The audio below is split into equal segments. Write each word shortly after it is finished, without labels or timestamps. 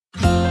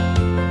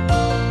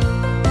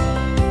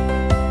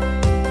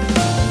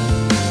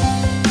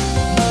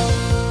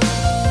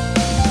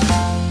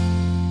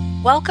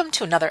Welcome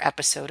to another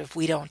episode of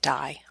We Don't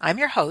Die. I'm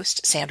your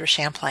host, Sandra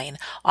Champlain,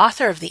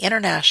 author of the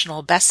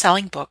international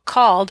best-selling book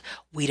called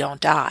We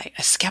Don't Die,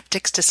 A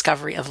Skeptic's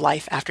Discovery of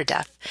Life After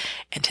Death.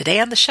 And today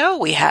on the show,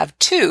 we have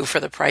two for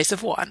the price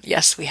of one.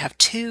 Yes, we have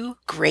two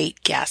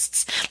great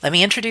guests. Let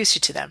me introduce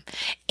you to them.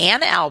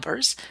 Ann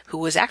Albers, who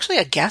was actually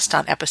a guest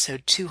on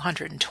episode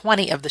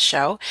 220 of the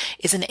show,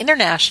 is an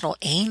international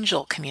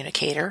angel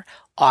communicator,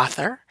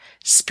 author,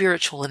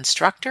 spiritual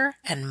instructor,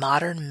 and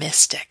modern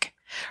mystic.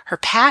 Her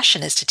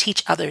passion is to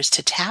teach others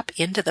to tap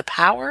into the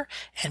power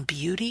and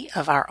beauty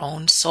of our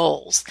own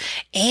souls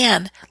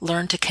and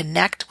learn to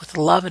connect with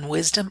the love and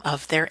wisdom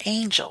of their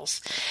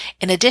angels.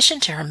 In addition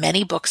to her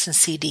many books and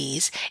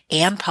CDs,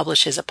 Ann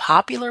publishes a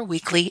popular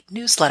weekly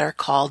newsletter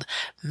called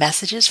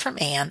Messages from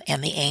Ann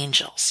and the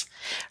Angels.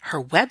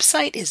 Her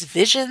website is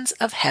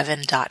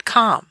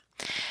visionsofheaven.com.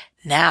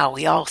 Now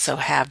we also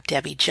have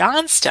Debbie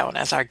Johnstone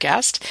as our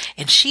guest,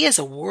 and she is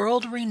a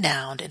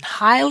world-renowned and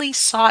highly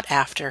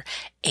sought-after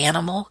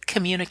animal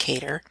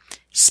communicator,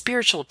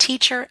 spiritual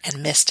teacher,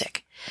 and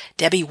mystic.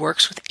 Debbie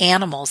works with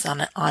animals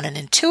on an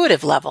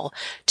intuitive level,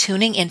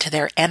 tuning into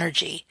their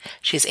energy.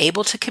 She is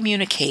able to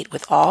communicate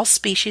with all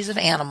species of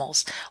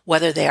animals,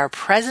 whether they are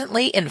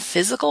presently in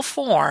physical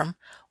form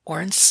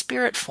or in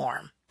spirit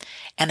form,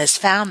 and has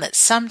found that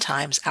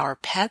sometimes our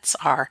pets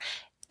are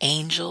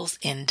angels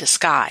in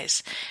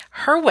disguise.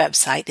 Her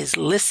website is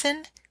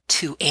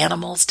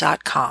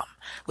listentoanimals.com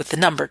with the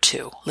number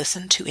 2,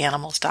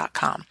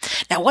 listentoanimals.com.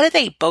 Now, what do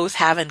they both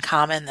have in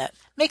common that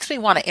makes me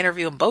want to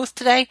interview them both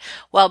today?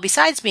 Well,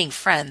 besides being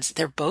friends,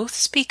 they're both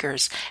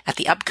speakers at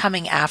the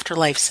upcoming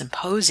Afterlife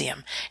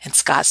Symposium in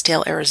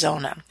Scottsdale,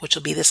 Arizona, which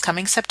will be this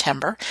coming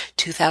September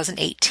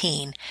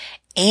 2018.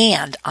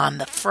 And on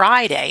the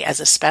Friday,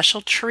 as a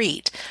special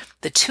treat,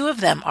 the two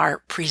of them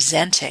are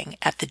presenting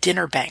at the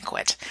dinner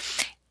banquet.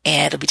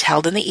 And it'll be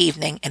held in the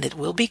evening, and it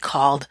will be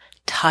called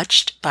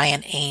Touched by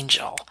an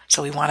Angel.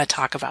 So we want to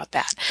talk about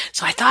that.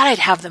 So I thought I'd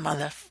have them on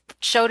the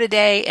show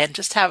today and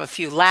just have a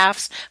few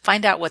laughs,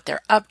 find out what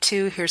they're up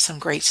to, hear some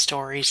great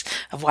stories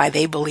of why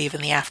they believe in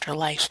the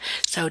afterlife.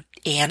 So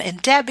Ann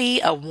and Debbie,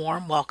 a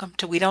warm welcome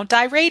to We Don't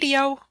Die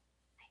Radio.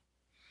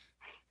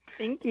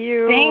 Thank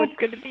you. Thanks. It's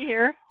good to be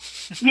here.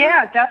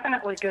 Yeah,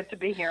 definitely good to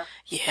be here.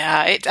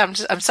 Yeah, I'm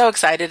so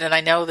excited, and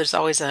I know there's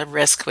always a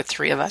risk with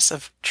three of us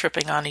of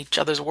tripping on each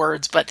other's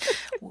words, but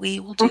we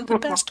will do the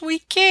best we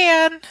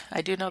can.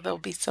 I do know there'll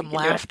be some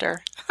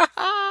laughter.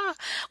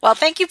 Well,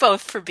 thank you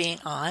both for being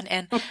on,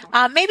 and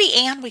maybe,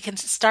 Ann, we can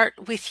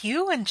start with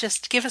you and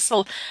just give us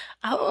a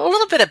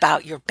little bit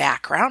about your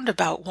background,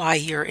 about why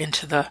you're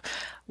into the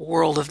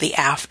world of the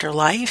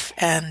afterlife,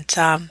 and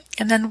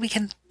then we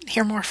can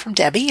hear more from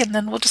Debbie, and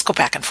then we'll just go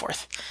back and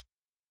forth.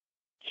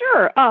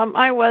 Sure.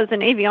 I was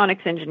an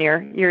avionics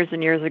engineer years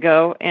and years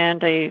ago,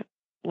 and I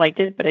liked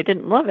it, but I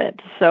didn't love it.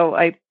 So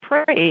I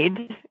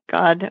prayed,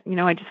 God,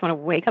 I just want to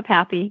wake up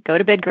happy, go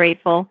to bed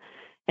grateful,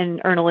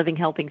 and earn a living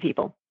helping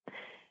people.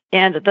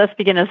 And thus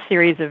began a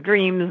series of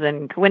dreams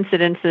and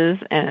coincidences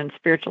and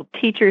spiritual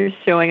teachers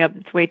showing up.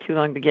 It's way too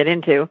long to get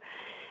into.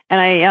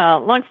 And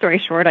long story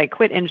short, I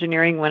quit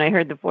engineering when I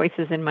heard the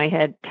voices in my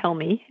head tell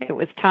me it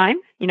was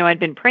time. I'd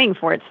been praying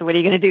for it. So what are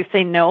you going to do?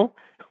 Say no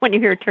when you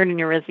hear turn in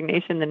your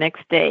resignation the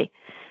next day.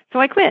 So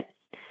I quit.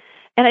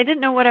 And I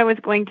didn't know what I was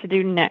going to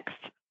do next.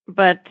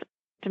 But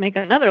to make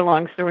another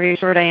long story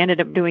short, I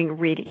ended up doing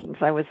readings.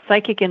 I was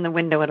psychic in the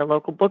window at a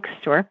local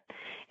bookstore.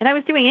 And I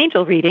was doing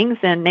angel readings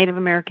and Native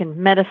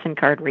American medicine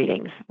card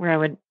readings, where I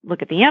would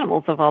look at the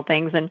animals of all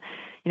things and,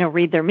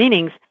 read their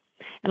meanings.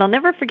 And I'll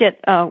never forget,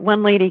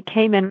 one lady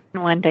came in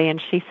one day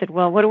and she said,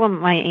 well, what do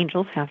my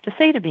angels have to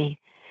say to me?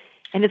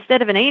 And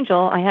instead of an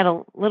angel, I had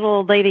a little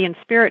old lady in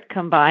spirit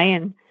come by,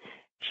 and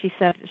she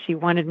said she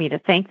wanted me to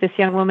thank this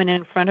young woman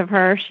in front of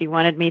her. She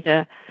wanted me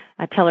to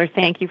tell her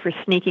thank you for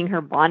sneaking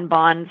her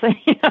bonbons,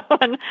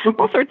 and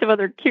all sorts of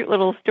other cute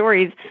little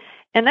stories.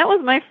 And that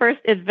was my first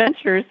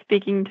adventure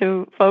speaking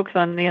to folks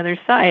on the other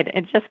side.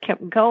 It just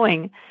kept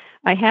going.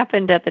 I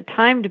happened at the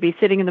time to be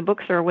sitting in the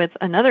bookstore with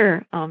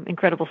another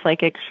incredible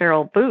psychic,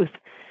 Cheryl Booth,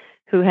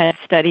 who had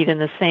studied in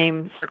the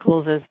same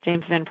circles as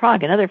James Van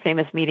Praagh and other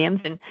famous mediums.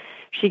 And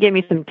she gave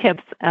me some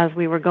tips as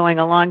we were going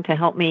along to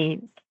help me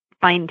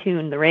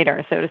fine-tune the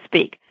radar, so to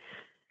speak.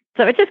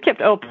 So it just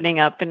kept opening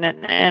up.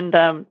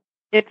 And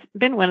it's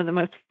been one of the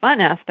most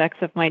fun aspects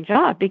of my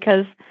job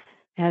because,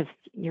 as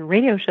your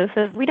radio show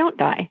says, we don't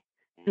die.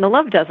 And the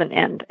love doesn't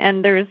end.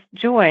 And there's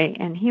joy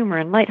and humor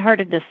and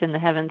lightheartedness in the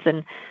heavens.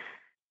 And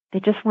they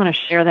just want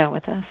to share that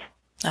with us.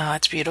 Oh,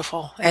 it's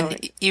beautiful. And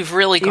you've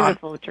really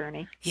beautiful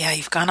journey. Yeah,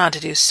 you've gone on to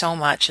do so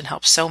much and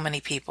help so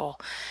many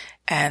people.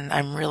 And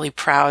I'm really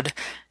proud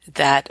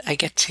that I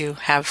get to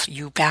have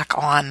you back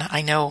on.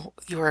 I know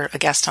you were a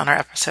guest on our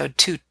episode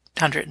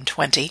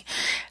 220,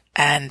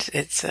 and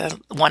it's a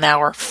 1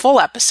 hour full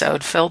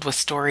episode filled with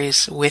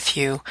stories with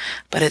you,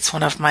 but it's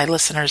one of my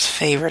listeners'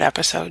 favorite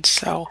episodes.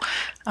 So,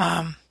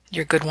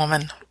 you're a good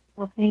woman.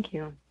 Well, thank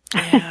you.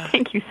 Yeah.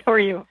 Thank you. So are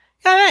you.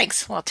 Yeah,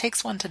 thanks. Well, it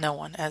takes one to know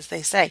one, as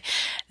they say.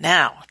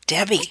 Now,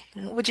 Debbie,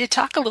 would you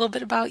talk a little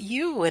bit about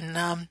you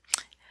and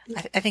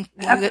I think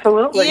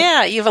Absolutely. you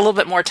have a little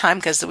bit more time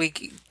because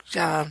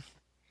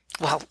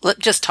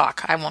just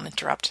talk. I won't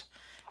interrupt.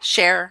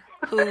 Share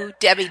who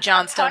Debbie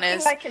Johnstone Talking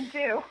is. I can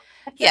do.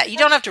 Yeah, you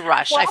don't have to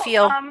rush. Well, I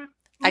feel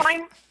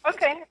mine.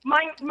 Okay,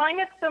 mine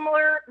is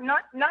similar.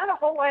 Not a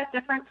whole lot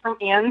different from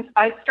Anne's.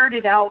 I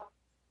started out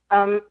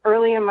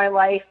early in my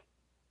life.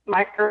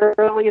 My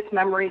earliest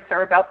memories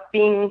are about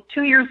being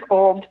 2 years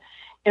old,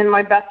 and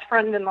my best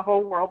friend in the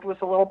whole world was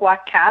a little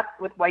black cat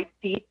with white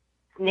feet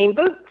named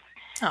Boots.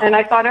 Oh. And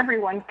I thought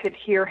everyone could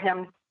hear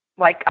him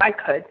like I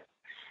could.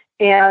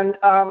 And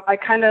I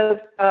kind of,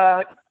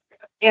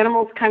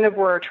 animals kind of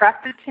were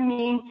attracted to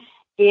me.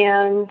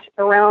 And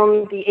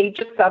around the age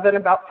of 7,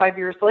 about 5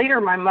 years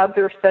later, my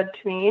mother said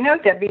to me,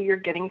 Debbie, you're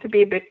getting to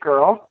be a big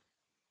girl.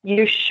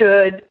 You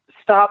should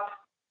stop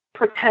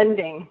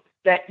pretending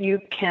that you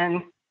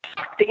can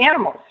talk to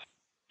animals.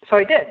 So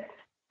I did.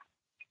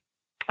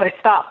 I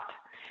stopped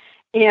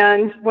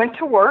and went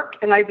to work,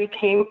 and I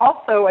became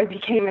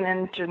an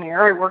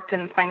engineer. I worked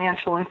in a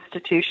financial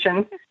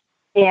institution,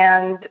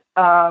 and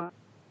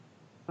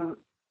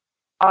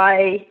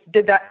I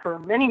did that for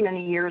many,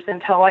 many years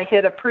until I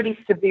hit a pretty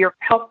severe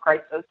health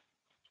crisis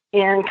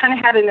and kind of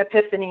had an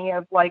epiphany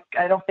of like,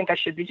 I don't think I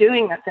should be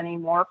doing this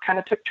anymore, kind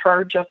of took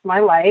charge of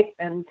my life,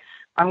 and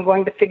I'm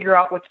going to figure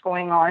out what's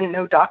going on.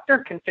 No doctor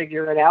can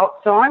figure it out,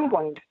 so I'm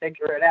going to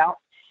figure it out.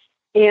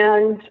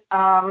 And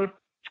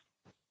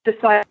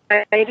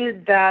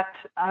decided that,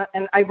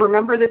 and I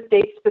remember this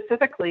date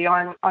specifically,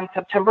 on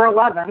September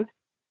 11th,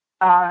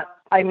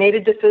 I made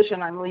a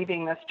decision, I'm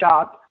leaving this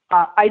job.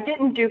 I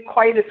didn't do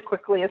quite as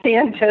quickly as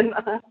Ann did.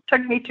 It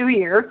took me 2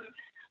 years.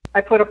 I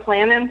put a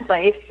plan in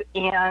place,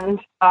 and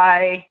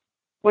I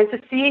went to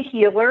see a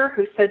healer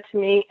who said to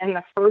me in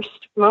the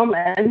first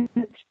moment,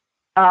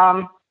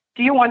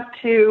 do you want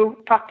to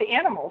talk to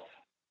animals?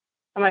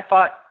 And I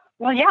thought,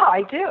 well, yeah,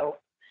 I do.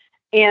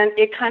 And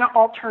it kind of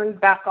all turned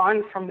back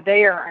on from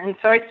there. And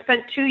so I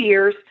spent 2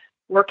 years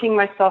working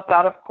myself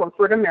out of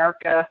corporate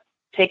America,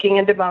 taking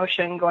a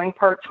demotion, going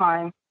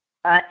part-time,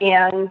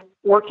 and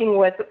working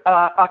with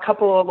a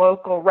couple of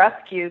local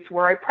rescues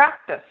where I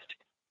practiced.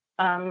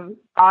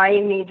 I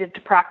needed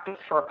to practice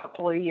for a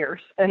couple of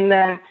years. And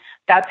then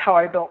that's how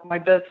I built my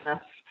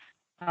business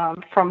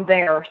from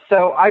there.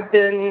 So I've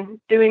been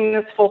doing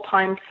this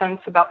full-time since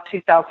about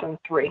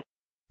 2003.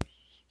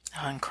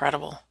 Oh,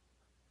 incredible.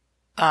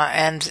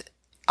 And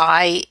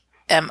I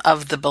am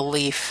of the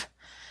belief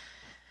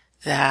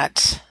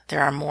that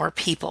there are more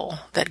people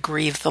that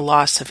grieve the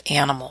loss of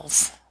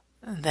animals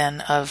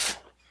than of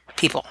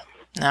people.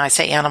 Now, I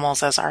say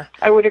animals as our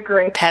I would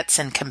agree. Pets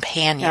and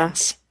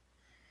companions.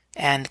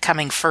 Yeah. And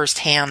coming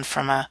firsthand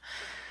from a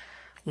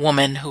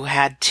woman who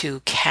had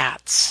 2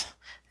 cats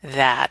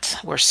that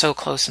were so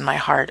close in my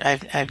heart,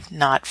 I've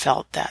not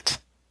felt that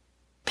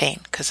pain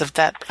because of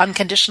that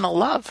unconditional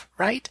love,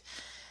 right?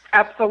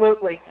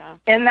 Absolutely. Yeah.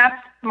 And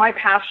that's my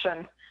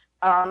passion.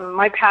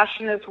 My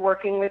passion is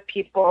working with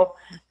people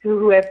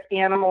who have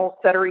animals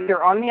that are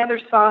either on the other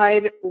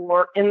side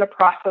or in the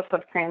process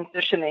of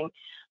transitioning.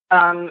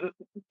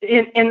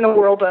 In the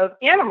world of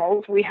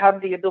animals, we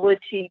have the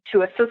ability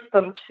to assist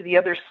them to the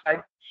other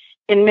side.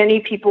 And many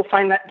people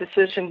find that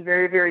decision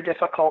very, very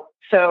difficult.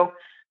 So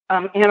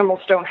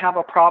animals don't have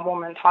a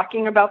problem in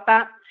talking about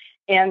that.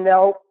 And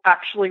they'll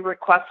actually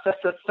request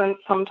assistance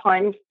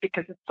sometimes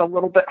because it's a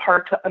little bit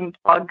hard to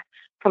unplug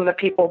from the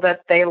people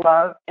that they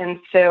love. And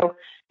so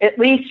at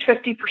least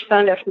 50%,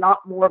 if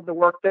not more, of the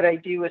work that I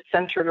do is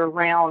centered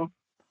around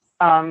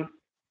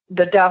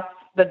the death,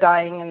 the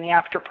dying, and the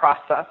after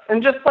process.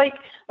 And just like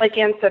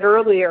Ann said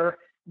earlier,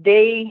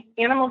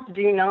 animals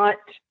do not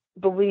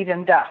believe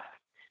in death.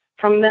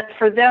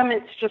 For them,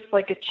 it's just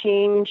like a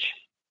change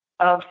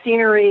of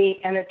scenery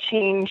and a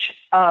change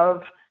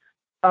of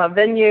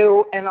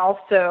venue, and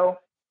also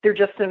they're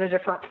just in a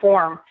different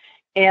form.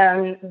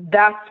 And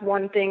that's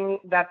one thing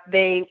that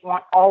they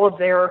want all of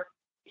their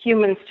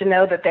humans to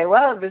know that they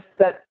love, is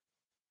that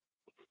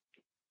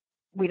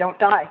we don't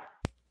die.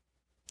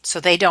 So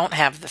they don't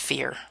have the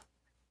fear.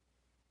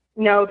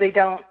 No, they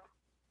don't.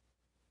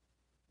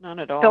 None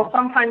at all. They'll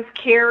sometimes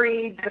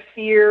carry the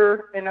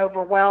fear and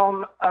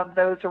overwhelm of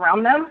those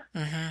around them.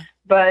 Mm-hmm.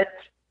 But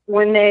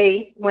when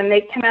they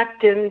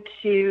connect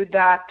into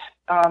that,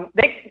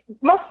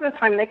 most of the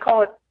time they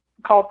call it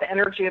the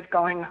energy of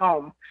going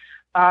home.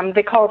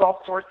 They call it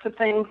all sorts of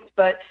things,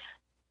 but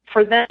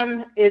for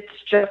them, it's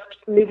just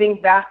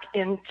moving back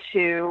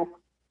into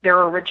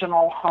their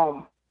original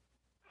home.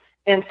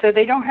 And so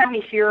they don't have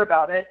any fear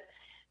about it,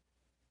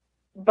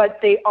 but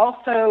they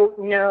also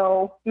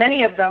know,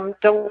 many of them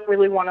don't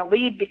really want to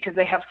leave because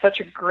they have such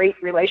a great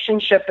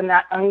relationship, and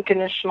that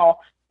unconditional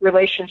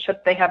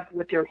relationship they have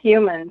with their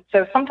humans.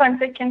 So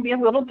sometimes it can be a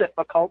little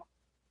difficult,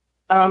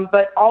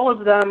 but all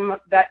of them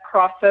that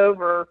cross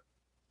over,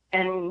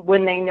 and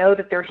when they know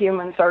that their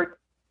humans are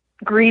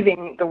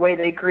grieving the way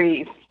they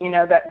grieve,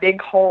 that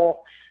big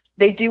hole,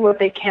 they do what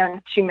they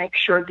can to make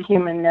sure the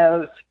human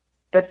knows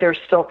that they're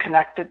still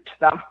connected to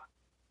them.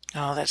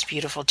 Oh, that's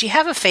beautiful. Do you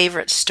have a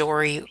favorite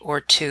story or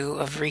two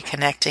of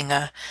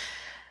reconnecting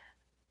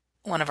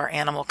one of our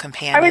animal I would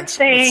companions with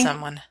say,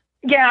 someone?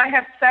 yeah, I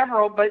have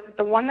several, but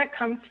the one that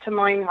comes to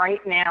mind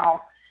right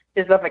now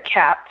is of a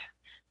cat.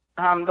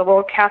 The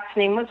little cat's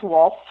name was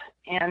Wolf,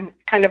 and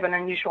kind of an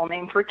unusual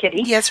name for a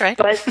kitty. Yes, right.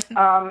 But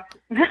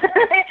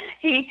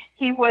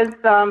he was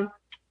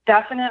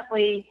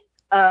definitely,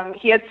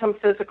 he had some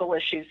physical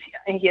issues,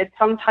 and he had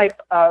some type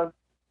of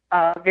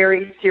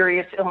very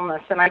serious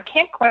illness, and I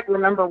can't quite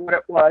remember what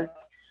it was,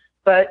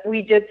 but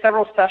we did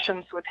several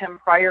sessions with him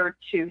prior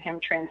to him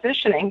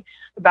transitioning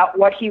about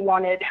what he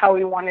wanted, how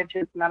he wanted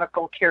his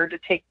medical care to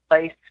take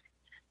place,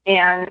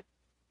 and,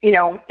 you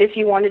know, if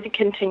he wanted to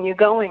continue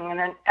going. And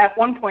then at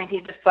one point he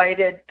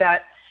decided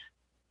that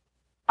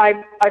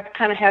I've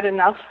kind of had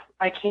enough.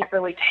 I can't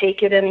really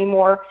take it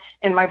anymore,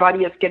 and my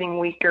body is getting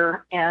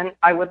weaker, and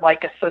I would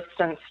like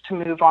assistance to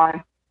move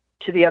on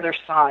to the other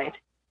side.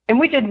 And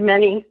we did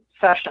many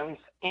sessions,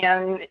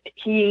 and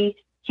he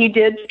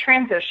did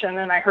transition,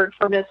 and I heard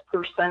from his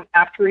person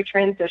after he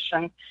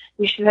transitioned.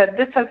 And she said,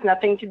 "This has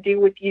nothing to do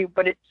with you,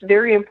 but it's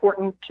very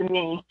important to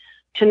me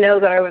to know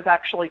that I was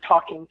actually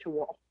talking to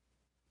Wolf.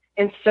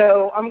 And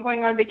so I'm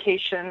going on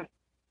vacation.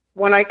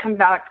 When I come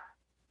back,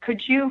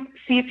 could you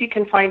see if you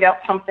can find out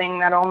something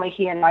that only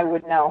he and I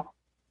would know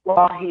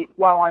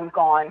while I'm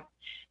gone?"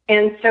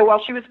 And so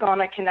while she was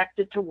gone, I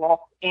connected to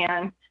Wolf,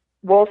 and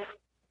Wolf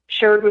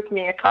shared with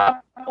me a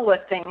couple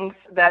of things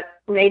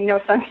that made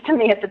no sense to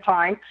me at the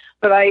time,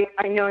 but I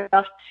know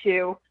enough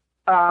to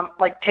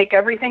take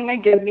everything they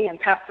give me and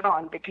pass it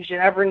on, because you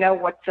never know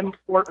what's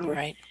important.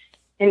 Right.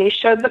 And he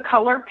showed the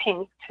color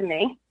pink to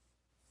me,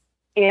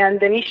 and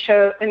then he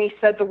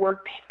said the word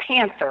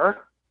panther,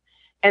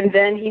 and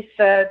then he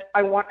said,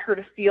 "I want her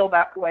to feel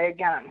that way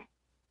again."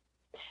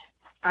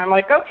 I'm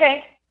like,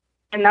 okay.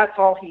 And that's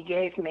all he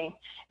gave me.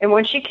 And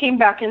when she came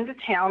back into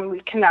town, we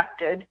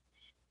connected,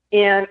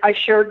 and I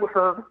shared with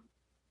her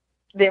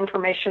the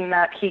information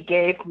that he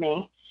gave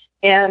me.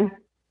 And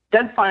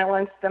dead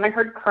silence. Then I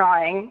heard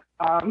crying.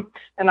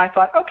 And I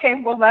thought, okay,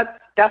 well, that's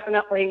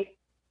definitely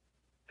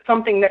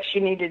something that she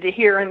needed to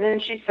hear. And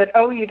then she said,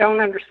 "Oh, you don't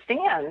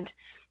understand.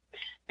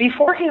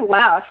 Before he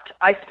left,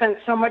 I spent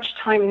so much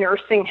time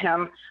nursing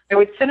him. I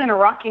would sit in a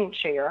rocking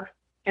chair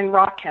and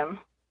rock him.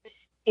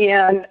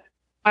 And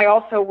I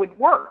also would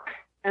work,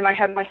 and I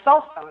had my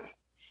cell phone.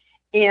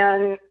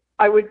 And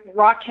I would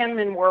rock him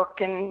and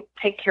work and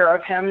take care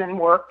of him and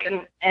work.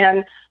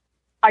 And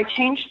I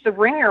changed the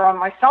ringer on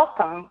my cell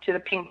phone to the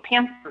Pink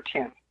Panther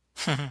tune."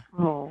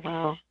 Oh,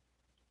 wow.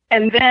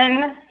 And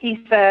then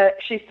she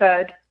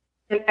said,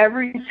 "And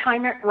every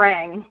time it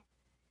rang,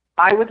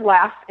 I would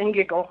laugh and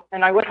giggle,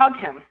 and I would hug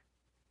him."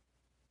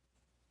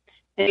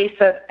 And he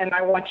said, "And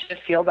I want you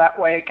to feel that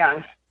way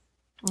again."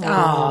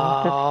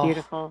 Oh, that's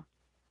beautiful.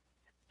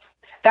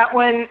 That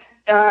one,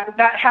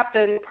 that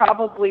happened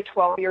probably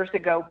 12 years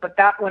ago, but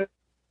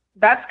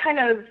that's kind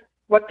of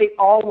what they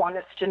all want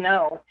us to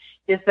know,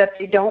 is that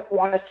they don't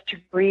want us to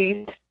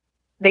grieve.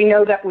 They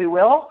know that we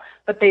will,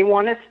 but they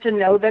want us to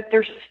know that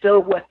they're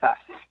still with us,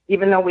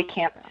 even though we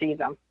can't see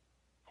them.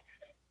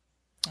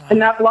 And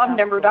that love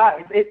never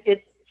dies.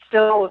 It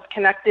still is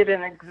connected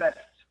and exists.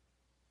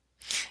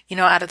 You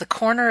know, out of the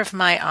corner of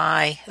my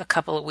eye a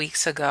couple of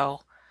weeks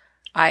ago,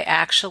 I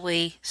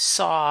actually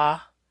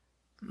saw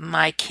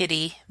my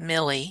kitty,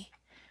 Millie,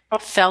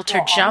 felt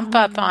her jump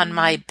up on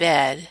my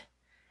bed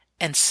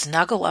and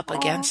snuggle up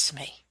against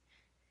me.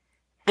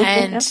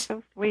 And that's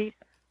so sweet.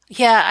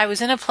 yeah, I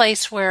was in a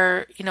place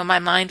where, you know, my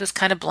mind was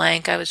kind of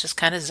blank. I was just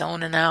kind of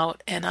zoning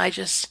out. And I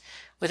just,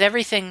 with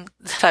everything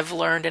that I've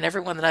learned and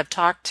everyone that I've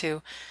talked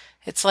to,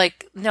 it's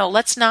like, no,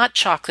 let's not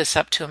chalk this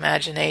up to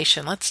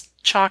imagination. Let's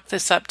chalk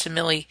this up to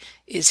Millie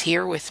is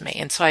here with me.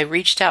 And so I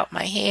reached out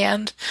my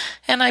hand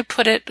and I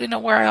put it, you know,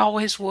 where I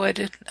always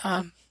would.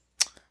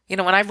 You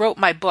know, when I wrote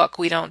my book,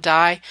 We Don't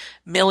Die,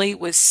 Millie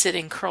was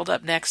sitting curled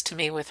up next to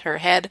me with her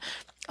head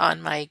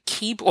on my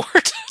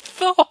keyboard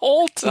the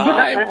whole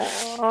time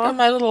on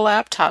my little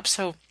laptop.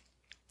 So,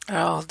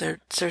 they're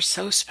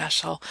so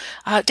special.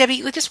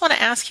 Debbie, I just want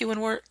to ask you, when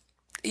we're,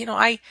 you know,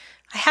 I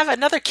have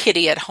another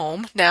kitty at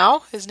home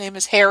now. His name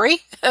is Harry.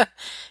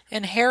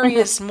 And Harry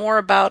is more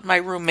about my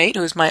roommate,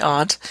 who's my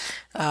aunt,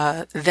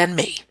 than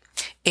me.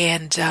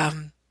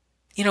 And,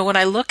 you know, when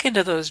I look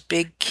into those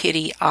big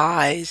kitty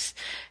eyes,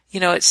 you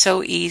know, it's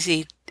so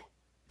easy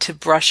to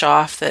brush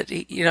off that,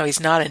 you know, he's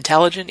not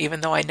intelligent,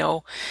 even though I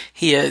know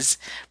he is.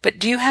 But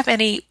do you have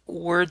any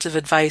words of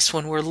advice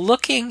when we're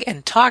looking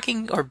and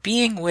talking or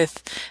being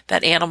with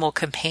that animal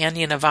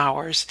companion of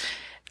ours?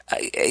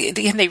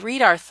 Can they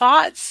read our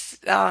thoughts?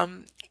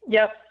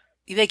 Yep.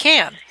 They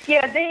can.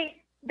 Yeah,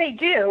 they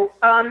do.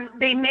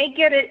 They may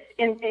get it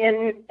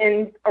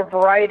in a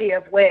variety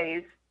of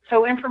ways.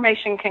 So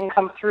information can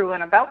come through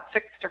in about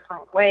 6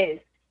 different ways.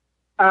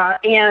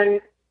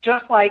 And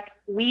just like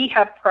we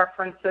have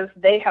preferences,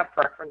 they have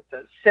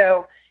preferences.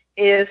 So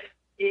if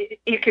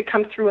it could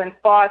come through in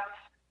thoughts,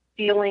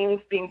 feelings,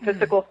 being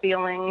physical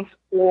feelings,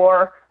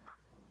 or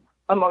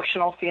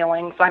emotional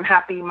feelings. I'm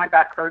happy, my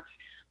back hurts.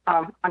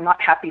 I'm not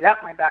happy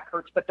that my back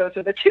hurts, but those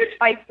are the two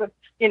types of,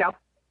 you know,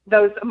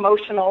 those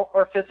emotional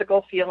or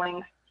physical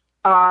feelings.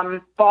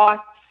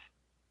 thoughts,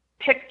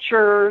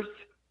 pictures,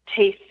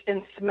 taste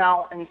and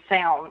smell and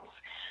sounds.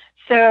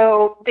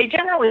 So they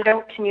generally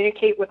don't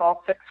communicate with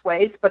all 6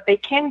 ways, but they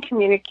can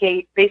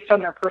communicate based on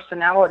their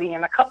personality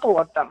in a couple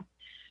of them.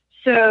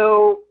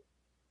 So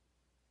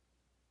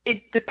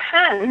it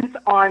depends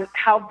on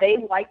how they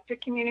like to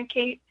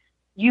communicate.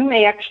 You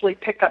may actually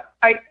pick up.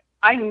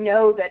 I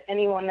know that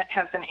anyone that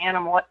has an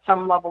animal at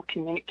some level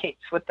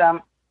communicates with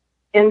them.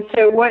 And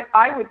so what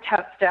I would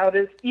test out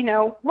is,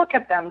 look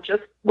at them.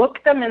 Just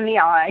look them in the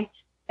eye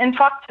and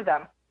talk to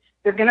them.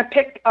 They're going to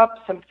pick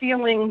up some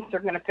feelings. They're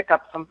going to pick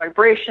up some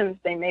vibrations.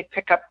 They may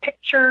pick up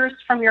pictures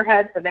from your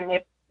head, or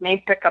they may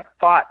pick up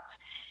thoughts.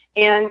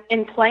 And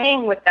in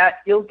playing with that,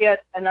 you'll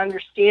get an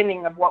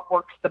understanding of what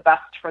works the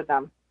best for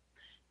them.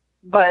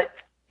 But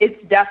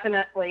it's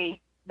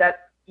definitely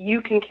that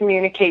you can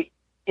communicate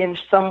in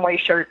some way,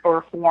 shape,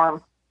 or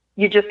form.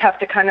 You just have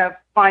to kind of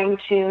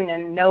fine-tune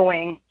and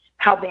knowing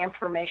how the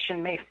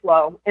information may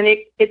flow. And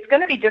it's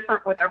going to be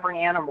different with every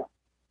animal,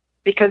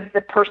 because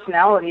the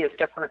personality is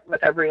different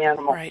with every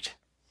animal. Right.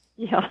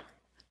 Yeah.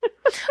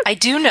 I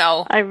do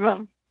know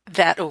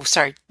that,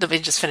 sorry, let me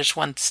just finish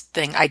one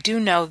thing. I do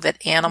know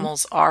that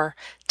animals are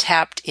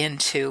tapped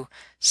into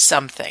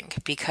something,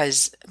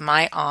 because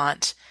my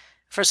aunt,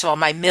 first of all,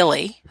 my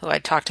Millie, who I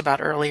talked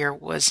about earlier,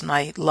 was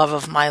my love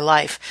of my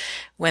life.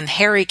 When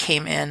Harry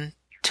came in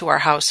to our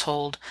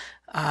household,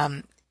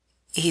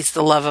 he's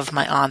the love of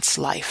my aunt's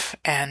life,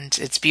 and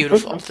it's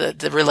beautiful,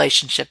 the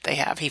relationship they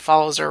have. He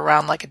follows her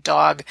around like a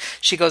dog.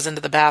 She goes into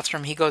the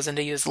bathroom. He goes in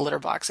to use the litter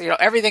box.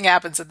 Everything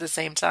happens at the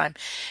same time.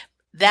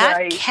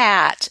 That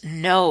cat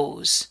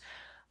knows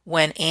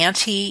when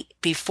Auntie,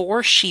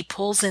 before she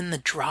pulls in the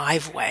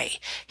driveway,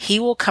 he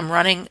will come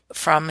running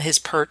from his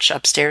perch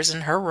upstairs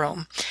in her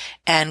room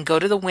and go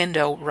to the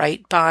window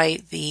right by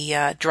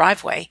the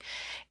driveway.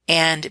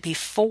 And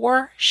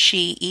before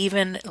she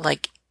even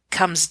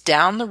comes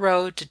down the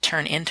road to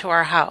turn into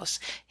our house,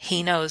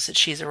 he knows that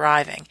she's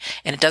arriving.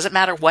 And it doesn't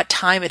matter what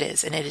time it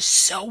is. And it is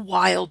so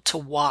wild to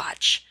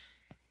watch.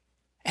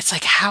 It's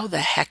like, how the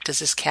heck does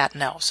this cat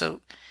know?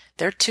 So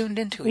they're tuned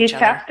into each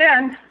other. He's tapped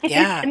in.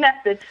 Yeah. He's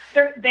connected.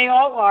 They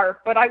all are.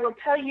 But I will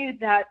tell you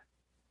that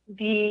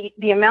the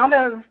amount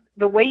of,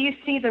 the way you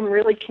see them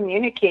really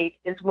communicate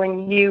is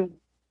when you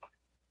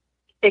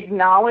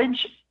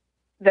acknowledge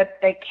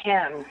that they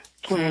can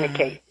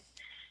communicate.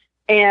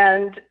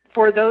 And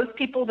for those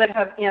people that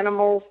have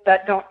animals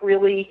that don't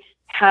really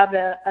have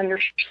an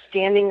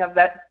understanding of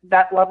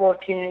that level of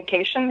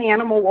communication, the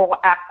animal will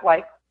act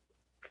like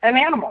an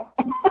animal,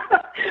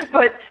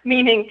 but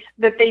meaning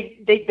that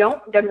they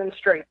don't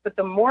demonstrate. But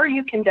the more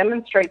you can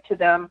demonstrate to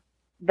them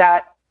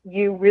that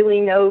you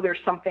really know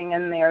there's something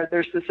in there,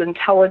 there's this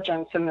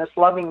intelligence and this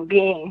loving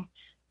being,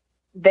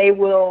 they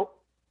will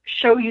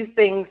show you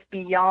things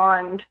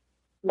beyond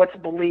what's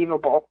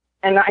believable.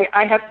 And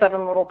I have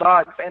 7 little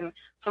dogs, and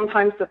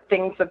sometimes the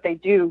things that they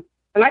do,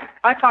 and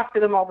I talk to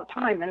them all the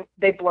time, and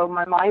they blow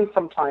my mind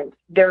sometimes.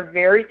 They're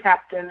very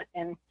tapped in,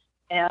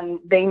 and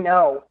they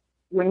know.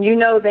 When you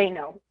know, they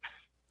know.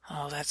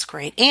 Oh, that's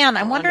great. Anne,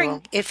 I'm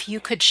wondering if you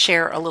could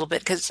share a little bit,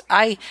 because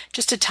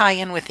just to tie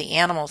in with the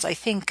animals, I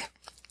think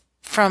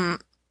from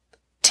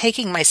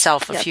taking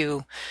myself a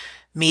few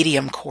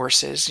medium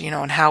courses,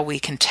 and how we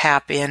can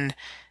tap in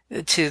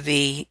to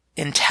the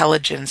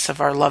intelligence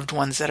of our loved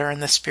ones that are in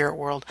the spirit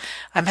world,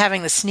 I'm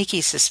having the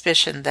sneaky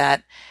suspicion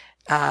that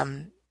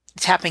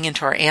tapping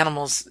into our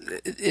animals'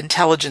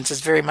 intelligence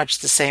is very much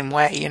the same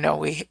way.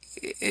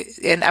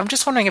 And I'm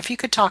just wondering if you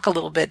could talk a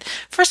little bit.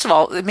 First of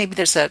all, maybe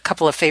there's a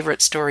couple of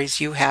favorite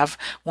stories you have,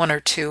 1 or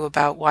 2,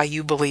 about why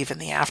you believe in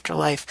the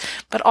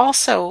afterlife, but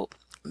also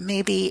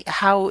maybe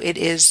how it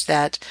is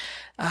that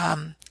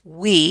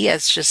we,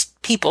 as just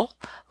people,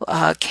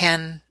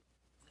 can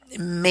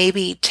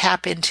maybe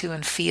tap into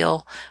and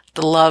feel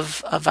the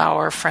love of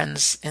our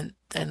friends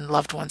and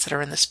loved ones that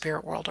are in the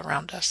spirit world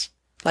around us,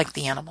 like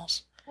the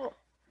animals. Well,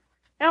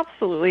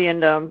 absolutely.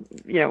 And,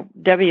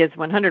 Debbie is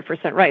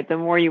 100% right. The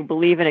more you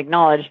believe and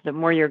acknowledge, the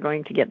more you're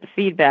going to get the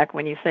feedback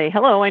when you say,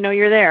 hello, I know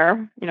you're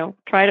there.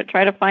 Try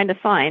to find a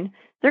sign.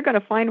 They're going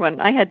to find one.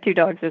 I had 2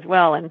 dogs as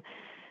well, and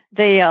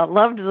they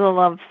loved the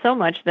love so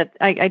much that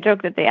I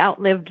joke that they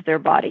outlived their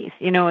bodies.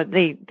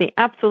 They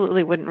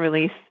absolutely wouldn't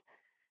release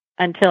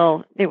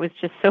until it was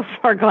just so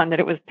far gone that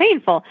it was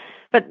painful.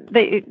 But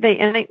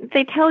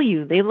they tell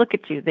you, they look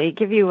at you, they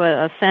give you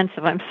a sense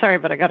of, I'm sorry,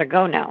 but I got to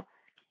go now.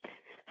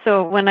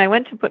 So when I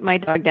went to put my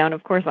dog down,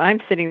 of course,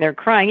 I'm sitting there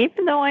crying,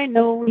 even though I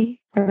know we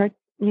are,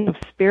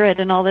 spirit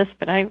and all this,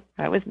 but I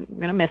was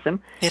going to miss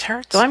him. It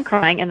hurts. So I'm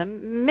crying. And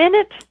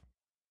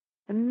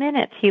the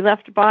minute he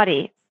left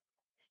body,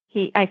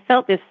 I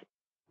felt this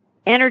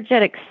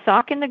energetic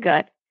sock in the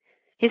gut.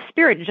 His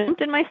spirit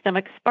jumped in my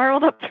stomach,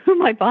 spiraled up through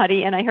my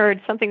body, and I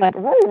heard something like,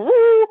 woo,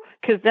 woo,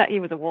 because he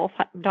was a wolf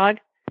dog.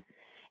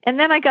 And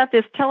then I got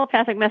this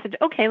telepathic message,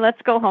 okay,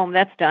 let's go home.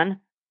 That's done.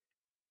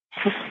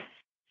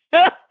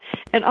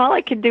 And all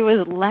I could do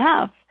was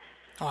laugh.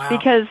 Wow.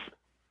 Because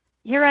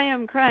here I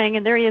am crying,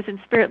 and there he is in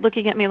spirit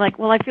looking at me like,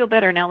 well, I feel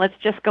better now. Let's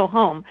just go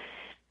home.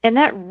 And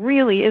that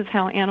really is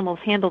how animals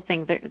handle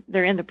things.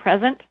 They're in the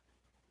present.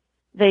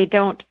 They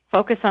don't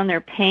focus on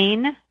their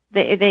pain.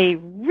 They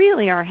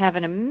really have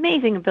an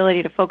amazing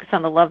ability to focus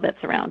on the love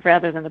that's around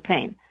rather than the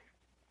pain.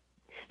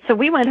 So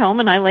we went home,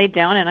 and I laid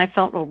down, and I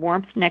felt a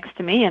warmth next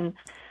to me and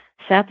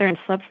sat there and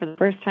slept for the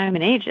first time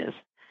in ages.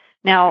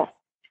 Now,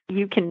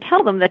 you can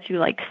tell them that you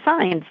like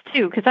signs,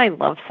 too, because I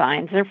love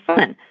signs. They're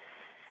fun.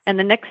 And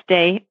the next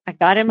day, I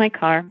got in my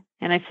car,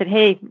 and I said,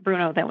 hey,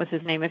 Bruno, that was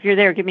his name. If you're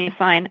there, give me a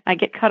sign. I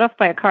get cut off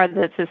by a car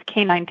that says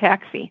Canine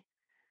Taxi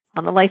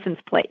on the license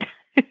plate.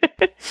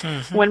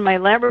 Mm-hmm. When my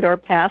Labrador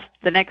passed,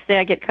 the next day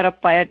I get cut up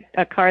by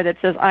a car that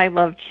says I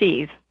love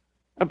cheese,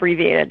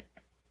 abbreviated,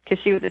 because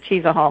she was a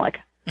cheeseaholic.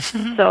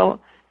 So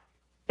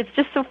it's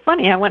just so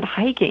funny. I went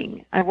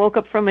hiking. I woke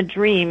up from a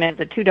dream, and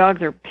the two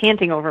dogs are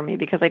panting over me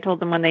because I told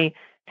them when they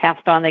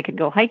passed on they could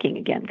go hiking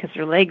again because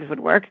their legs would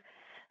work.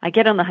 I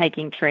get on the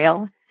hiking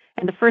trail,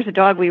 and the first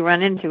dog we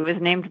run into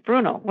is named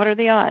Bruno. What are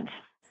the odds?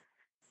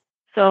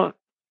 So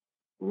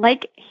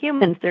like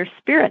humans, they're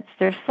spirits,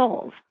 they're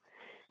souls.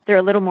 They're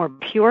a little more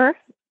pure.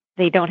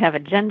 They don't have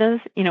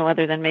agendas,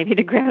 other than maybe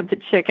to grab the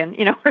chicken,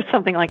 or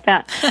something like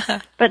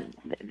that. But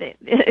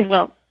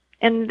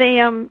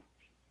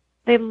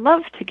they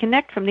love to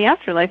connect from the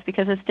afterlife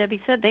because, as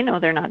Debbie said, they know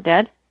they're not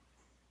dead.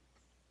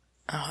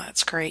 Oh,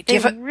 that's great. They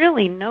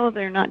really know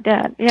they're not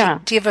dead. Yeah.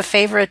 Do you have a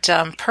favorite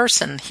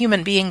person,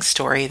 human being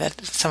story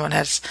that someone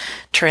has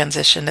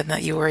transitioned and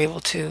that you were able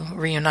to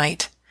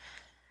reunite?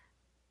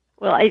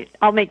 Well,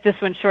 I'll make this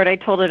one short. I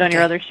told it on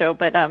your other show,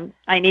 but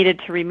I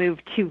needed to remove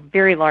two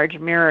very large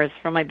mirrors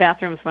from my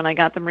bathrooms when I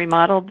got them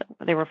remodeled.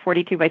 They were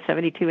 42 by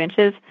 72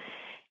 inches,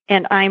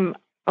 and I'm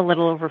a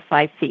little over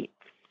 5 feet.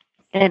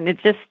 And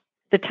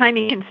the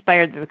timing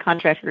conspired that the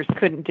contractors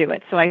couldn't do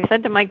it. So I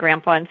said to my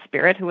grandpa in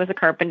spirit, who was a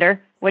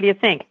carpenter, what do you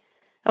think?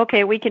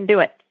 Okay, we can do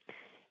it.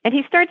 And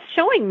he starts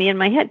showing me in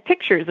my head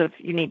pictures of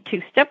you need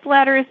 2 step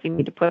ladders, you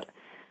need to put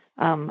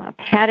a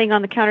padding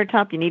on the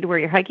countertop. You need to wear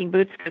your hiking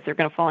boots because they're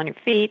going to fall on your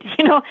feet.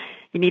 You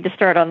need to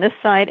start on this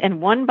side.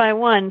 And one by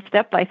one,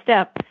 step by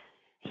step,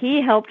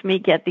 he helped me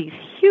get these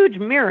huge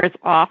mirrors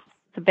off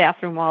the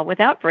bathroom wall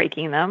without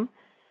breaking them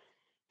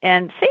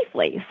and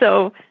safely.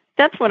 So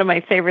that's one of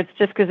my favorites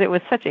just because it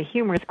was such a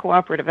humorous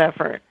cooperative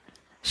effort.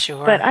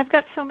 Sure. But I've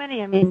got so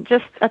many. I mean,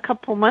 just a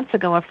couple months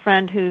ago, a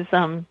friend whose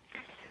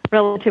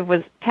relative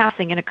was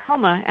passing in a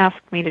coma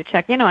asked me to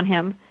check in on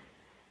him.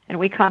 And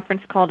we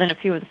conference called in a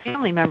few of the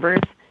family members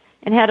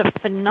and had a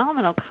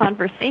phenomenal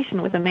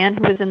conversation with a man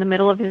who was in the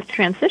middle of his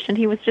transition.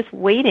 He was just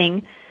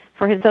waiting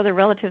for his other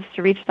relatives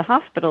to reach the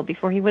hospital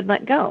before he would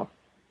let go.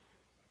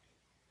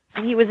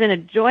 And he was in a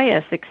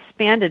joyous,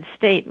 expanded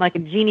state, like a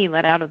genie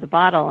let out of the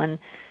bottle, and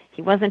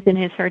he wasn't in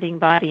his hurting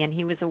body, and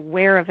he was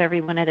aware of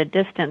everyone at a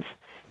distance.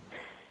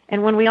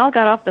 And when we all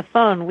got off the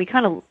phone, we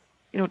kind of,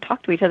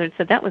 talked to each other and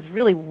said that was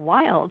really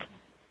wild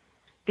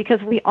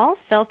because we all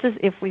felt as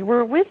if we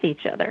were with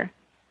each other.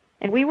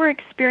 And we were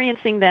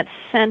experiencing that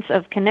sense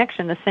of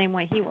connection the same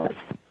way he was.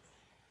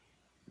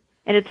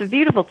 And it's a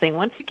beautiful thing.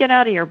 Once you get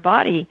out of your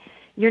body,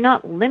 you're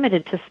not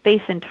limited to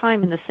space and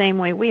time in the same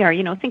way we are.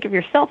 Think of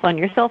your cell phone.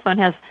 Your cell phone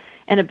has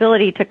an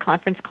ability to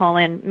conference call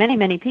in many,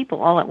 many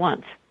people all at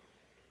once.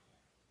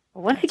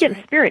 Once you get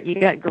in spirit, you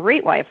got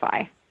great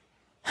Wi-Fi.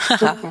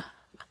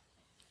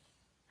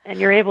 And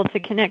you're able to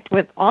connect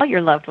with all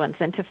your loved ones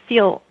and to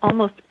feel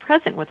almost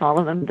present with all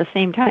of them at the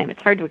same time.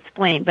 It's hard to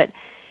explain, but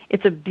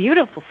it's a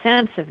beautiful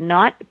sense of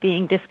not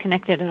being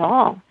disconnected at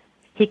all.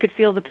 He could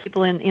feel the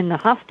people in the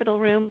hospital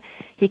room.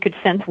 He could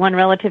sense one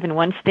relative in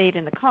one state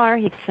in the car.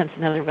 He could sense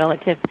another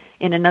relative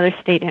in another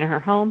state in her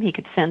home. He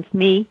could sense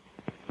me.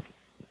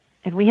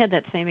 And we had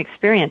that same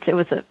experience. It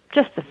was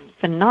just a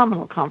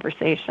phenomenal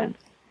conversation.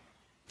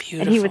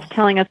 Beautiful. And he was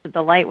telling us that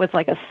the light was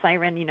like a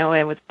siren,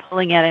 it was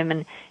pulling at him,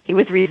 and he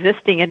was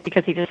resisting it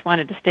because he just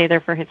wanted to stay there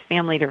for his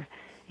family the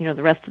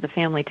rest of the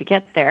family to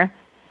get there.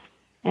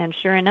 And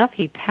sure enough,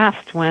 he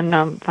passed when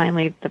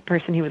finally the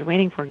person he was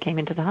waiting for came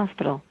into the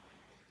hospital.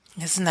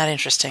 Isn't that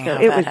interesting how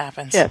that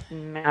happens? It was just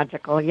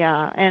magical,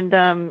 yeah. And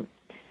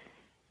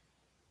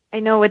I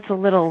know it's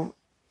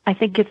I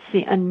think it's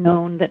the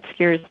unknown that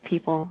scares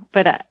people.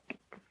 But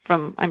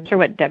I'm sure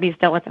what Debbie's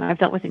dealt with and I've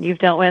dealt with and you've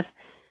dealt with,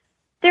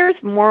 there's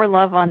more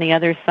love on the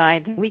other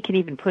side than we can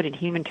even put in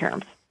human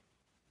terms.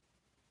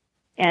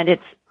 And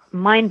it's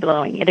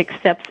mind-blowing. It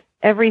accepts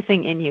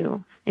everything in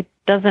you. It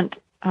doesn't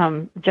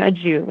judge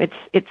you.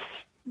 It's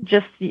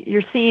just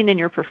you're seen in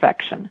your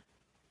perfection.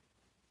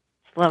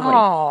 It's lovely.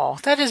 Oh,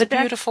 that is a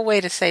beautiful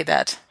way to say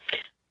that.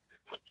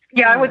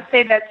 Yeah, I would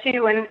say that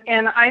too.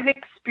 And I've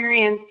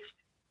experienced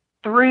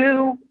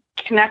through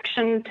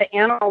connection to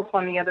animals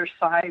on the other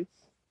side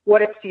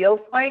what it feels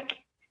like.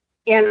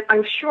 And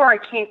I'm sure I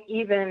can't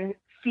even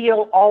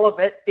feel all of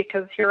it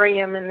because here I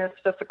am in this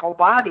physical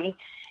body.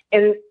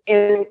 And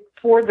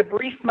for the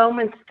brief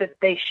moments that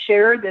they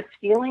share this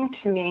feeling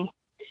to me,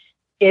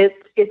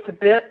 it's a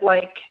bit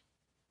like,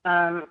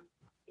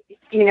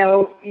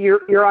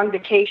 you're on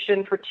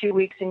vacation for 2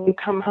 weeks and you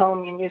come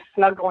home and you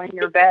snuggle in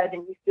your bed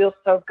and you feel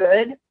so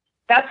good.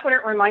 That's what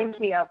it reminds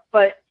me of.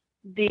 But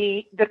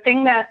the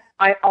thing that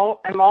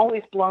I'm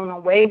always blown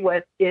away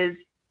with is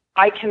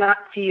I cannot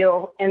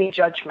feel any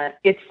judgment.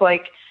 It's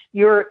like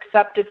you're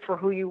accepted for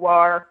who you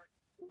are,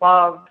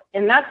 love,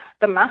 and that's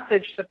the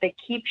message that they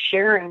keep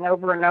sharing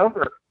over and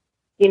over.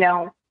 You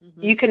know,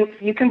 you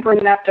can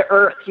bring that to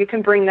earth. You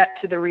can bring that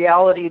to the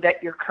reality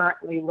that you're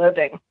currently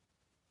living.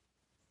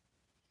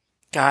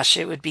 Gosh,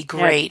 it would be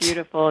great. That's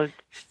beautiful.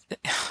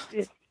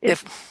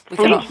 It's we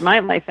changed my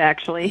life,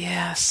 actually.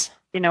 Yes.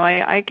 You know,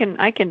 I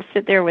can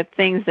sit there with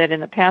things that in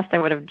the past I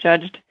would have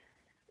judged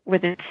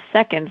within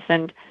seconds,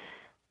 and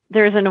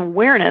there's an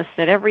awareness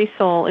that every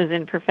soul is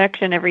in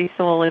perfection. Every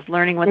soul is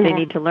learning what they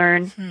need to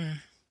learn.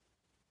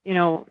 You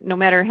know, no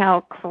matter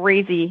how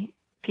crazy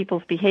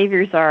people's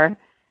behaviors are,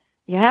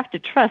 you have to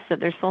trust that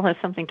their soul has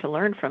something to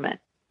learn from it.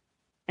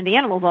 And the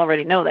animals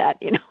already know that.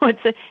 You know,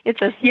 it's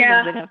us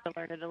humans that have to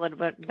learn it a little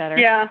bit better.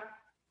 Yeah,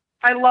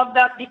 I love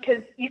that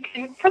because you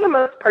can, for the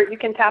most part, you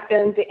can tap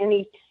into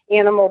any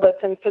animal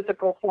that's in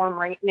physical form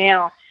right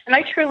now. And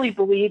I truly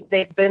believe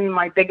they've been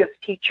my biggest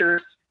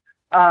teachers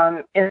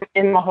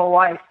in my whole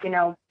life. You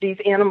know, these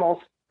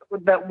animals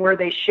where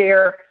they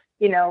share,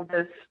 you know,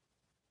 this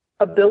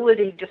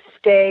ability to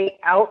stay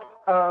out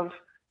of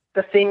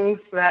the things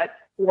that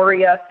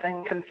worry us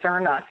and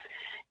concern us.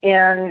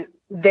 And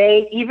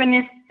they,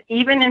 even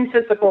in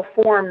physical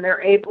form,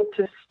 they're able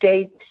to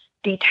stay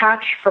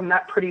detached from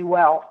that pretty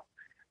well,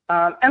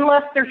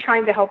 unless they're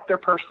trying to help their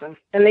person.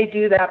 And they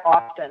do that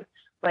often.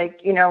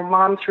 Like, you know,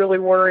 mom's really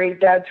worried,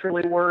 dad's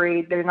really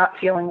worried, they're not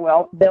feeling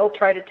well. They'll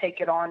try to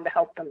take it on to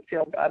help them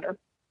feel better.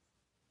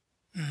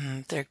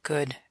 They're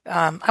good.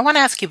 I want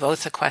to ask you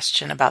both a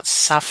question about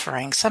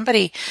suffering.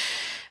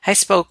 I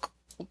spoke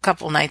a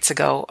couple nights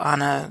ago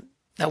on a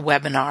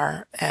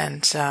webinar,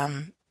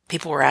 and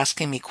people were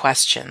asking me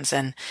questions,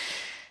 and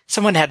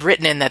someone had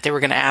written in that they were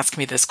going to ask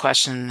me this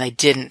question, and they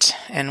didn't.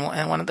 And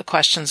one of the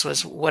questions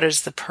was, what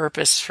is the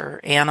purpose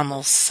for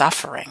animals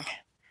suffering?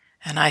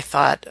 And I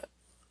thought,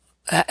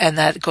 and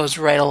that goes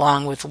right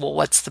along with, well,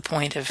 what's the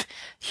point of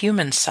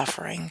human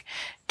suffering?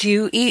 Do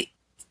you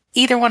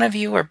either one of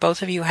you or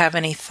both of you have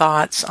any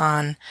thoughts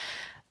on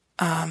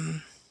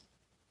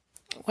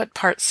what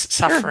part's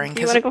suffering? Sure.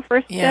 You want to go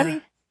first,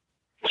 Debbie?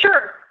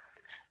 Sure.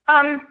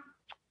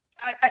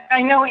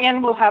 I know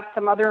Ann will have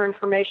some other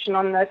information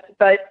on this,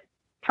 but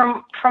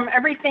from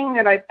everything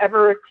that I've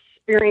ever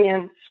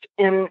experienced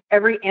in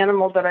every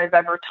animal that I've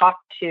ever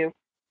talked to,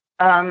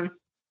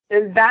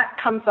 that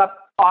comes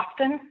up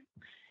often.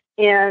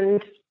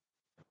 And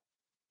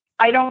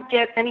I don't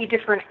get any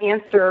different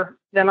answer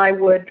than I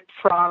would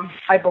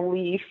I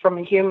believe, from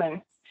a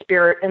human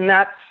spirit. And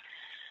that's,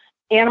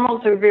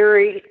 animals are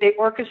they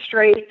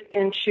orchestrate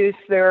and choose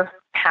their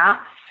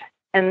paths,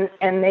 and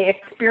they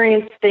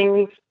experience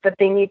things that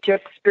they need to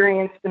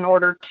experience in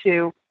order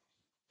to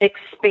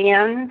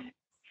expand,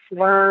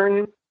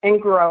 learn,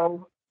 and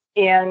grow,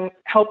 and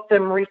help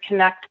them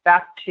reconnect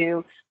back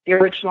to the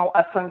original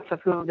essence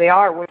of who they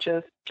are, which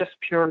is just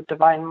pure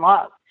divine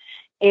love.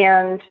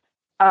 And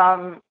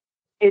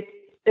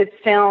it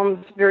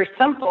sounds very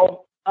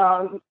simple.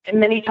 And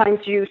many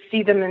times you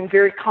see them in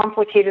very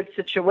complicated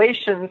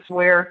situations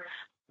where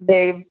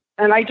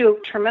and I do a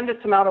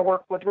tremendous amount of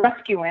work with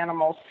rescue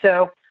animals.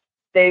 So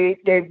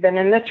they've been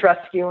in this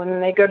rescue, and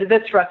then they go to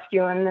this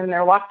rescue, and then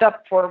they're locked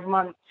up for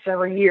months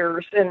or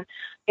years. And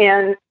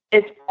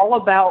it's all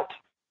about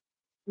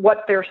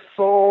what their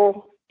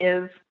soul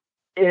is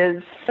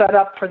set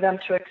up for them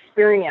to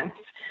experience.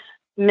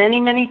 Many,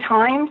 many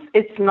times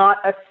it's not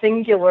a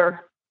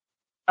singular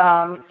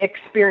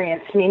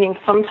experience, meaning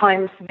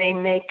sometimes they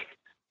make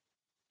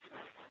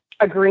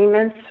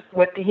agreements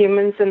with the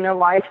humans in their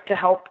life to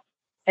help,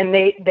 and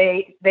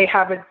they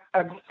have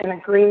an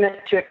agreement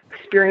to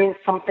experience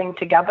something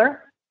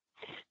together.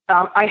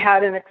 I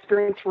had an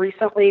experience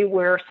recently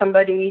where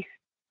somebody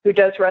who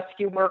does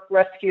rescue work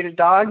rescued a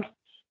dog,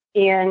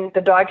 and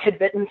the dog had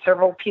bitten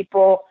several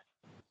people,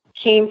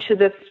 came to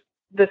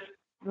this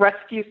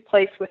rescue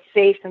place was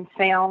safe and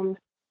sound,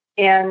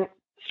 and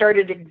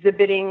started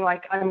exhibiting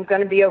like, I'm going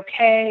to be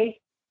okay,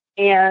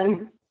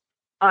 and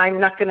I'm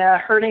not going to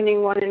hurt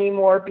anyone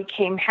anymore,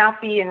 became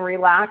happy and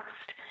relaxed.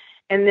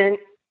 And then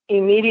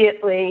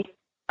immediately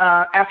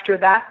after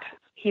that,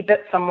 he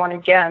bit someone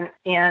again,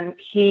 and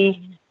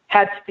he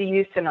had to be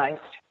euthanized.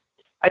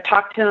 I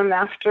talked to him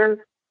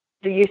after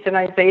the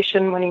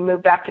euthanization when he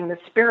moved back into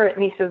spirit,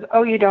 and he says,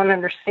 oh, you don't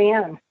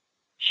understand.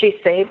 She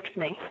saved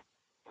me.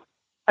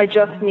 I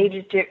just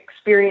needed to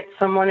experience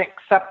someone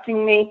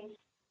accepting me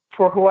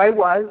for who I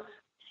was.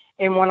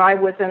 And when I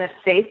was in a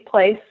safe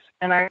place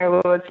and I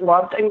was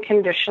loved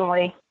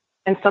unconditionally,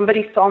 and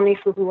somebody saw me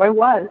for who I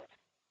was,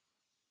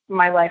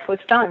 my life was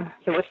done.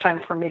 It was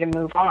time for me to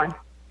move on.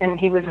 And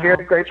he was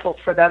very grateful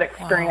for that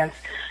experience.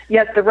 Wow.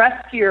 Yet the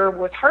rescuer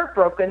was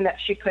heartbroken that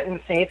she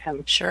couldn't save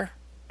him. Sure.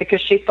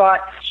 Because she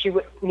thought she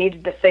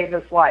needed to save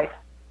his life.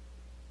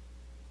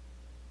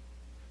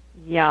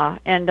 Yeah,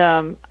 and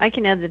I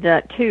can add to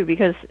that too,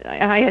 because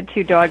I had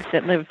two dogs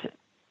that lived,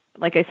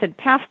 like I said,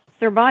 past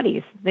their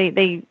bodies.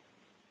 They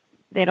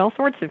had all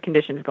sorts of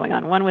conditions going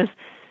on. One was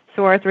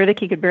so arthritic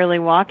he could barely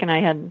walk, and I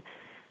had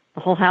the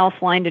whole house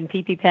lined in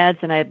pee-pee pads,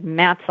 and I had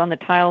mats on the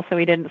tile so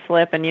he didn't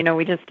slip, and,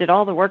 we just did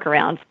all the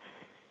workarounds.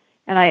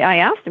 And I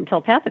asked him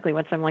telepathically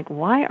once, I'm like,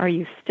 why are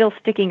you still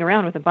sticking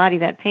around with a body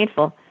that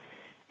painful?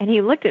 And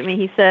he looked at me,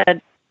 he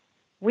said,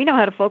 we know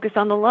how to focus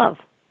on the love.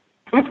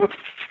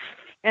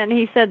 And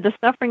he said, the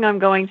suffering I'm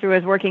going through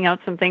is working out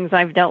some things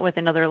I've dealt with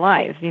in other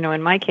lives.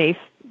 In my case,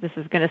 this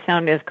is going to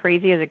sound as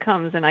crazy as it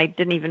comes, and I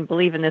didn't even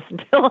believe in this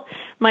until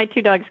my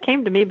 2 dogs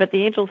came to me, but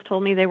the angels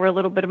told me they were a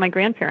little bit of my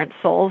grandparents'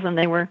 souls, and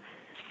they were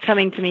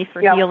coming to me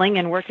for healing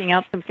and working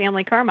out some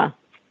family karma.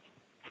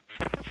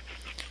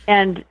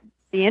 And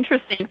the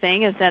interesting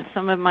thing is that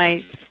some of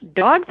my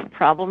dogs'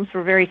 problems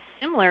were very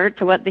similar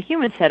to what the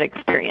humans had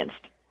experienced.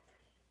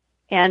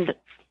 And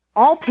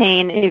all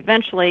pain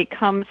eventually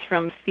comes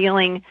from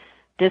feeling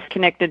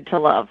disconnected to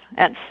love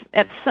at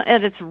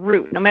its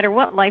root. No matter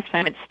what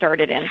lifetime it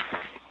started in,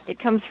 it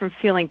comes from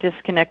feeling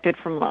disconnected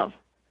from love.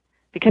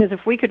 Because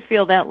if we could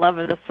feel that love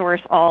of the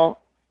source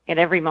all at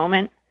every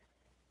moment,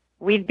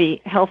 we'd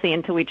be healthy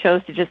until we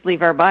chose to just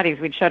leave our bodies.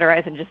 We'd shut our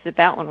eyes and just sit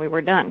out when we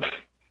were done.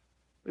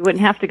 We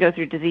wouldn't have to go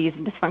through disease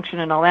and dysfunction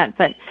and all that.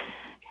 But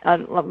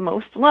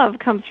most love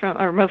comes from,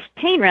 or most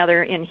pain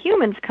rather, in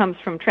humans comes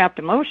from trapped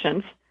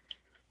emotions.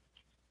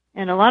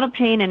 And a lot of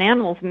pain in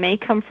animals may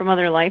come from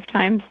other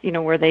lifetimes,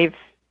 where they've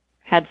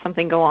had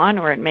something go on,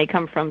 or it may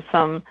come from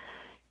some,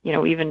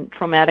 even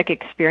traumatic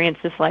experience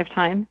this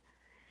lifetime.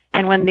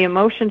 And when the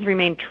emotions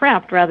remain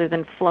trapped rather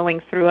than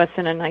flowing through us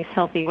in a nice,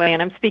 healthy way,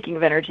 and I'm speaking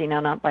of energy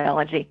now, not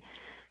biology,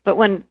 but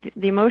when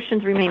the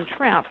emotions remain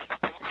trapped,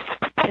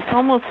 it's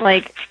almost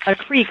like a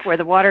creek where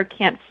the water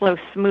can't flow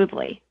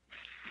smoothly.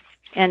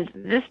 And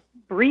this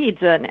breeds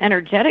an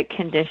energetic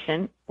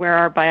condition where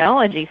our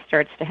biology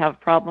starts to have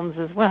problems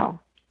as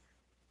well.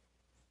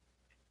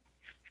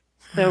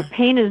 So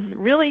pain is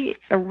really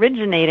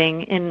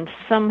originating in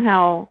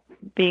somehow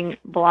being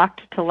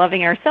blocked to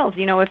loving ourselves.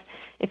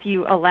 If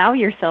you allow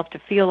yourself to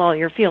feel all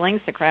your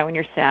feelings, to cry when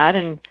you're sad,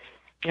 and,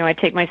 I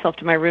take myself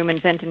to my room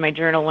and vent in my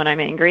journal when I'm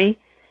angry,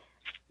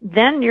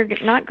 then you're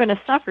not going to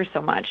suffer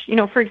so much.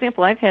 For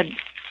example, I've had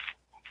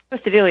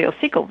twisted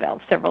ileocecal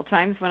valve several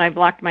times when I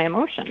blocked my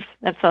emotions.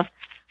 That's a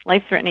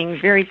life-threatening,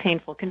 very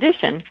painful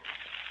condition.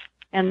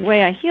 And the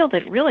way I healed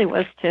it really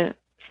was to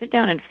sit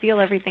down and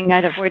feel everything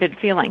I'd avoided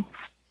feeling.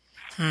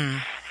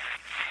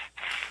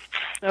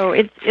 So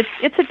it's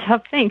a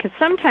tough thing, because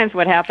sometimes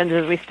what happens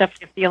is we stuff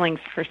the feelings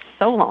for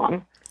so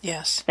long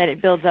that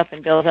it builds up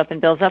and builds up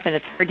and builds up, and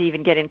it's hard to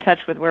even get in touch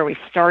with where we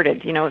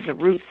started, the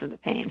roots of the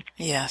pain.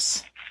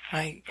 Yes,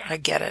 I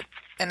get it.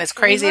 And it's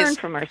crazy. We learn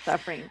from our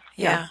suffering.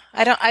 Yeah.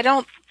 I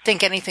don't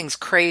think anything's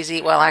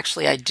crazy. Well,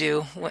 actually, I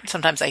do.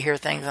 Sometimes I hear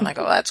things and I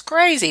go, that's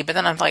crazy. But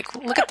then I'm like,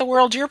 look at the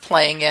world you're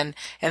playing in.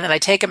 And then I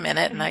take a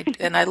minute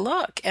and I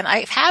look. And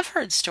I have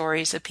heard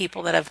stories of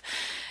people that have,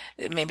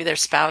 maybe their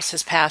spouse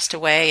has passed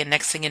away, and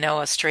next thing you know,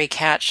 a stray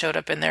cat showed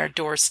up in their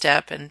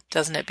doorstep, and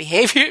doesn't it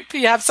behave?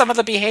 You have some of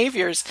the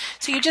behaviors.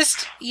 So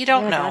you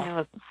don't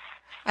know.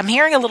 I'm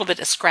hearing a little bit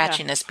of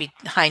scratchiness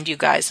behind you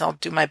guys. I'll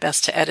do my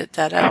best to edit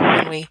that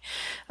out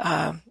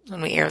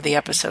when we air the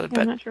episode.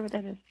 But I'm not sure what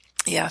that is.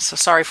 Yeah, so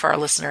sorry for our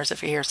listeners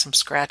if you hear some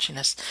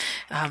scratchiness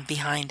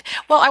behind.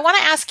 Well, I want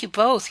to ask you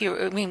both.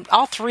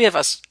 All three of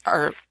us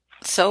are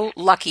so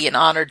lucky and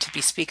honored to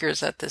be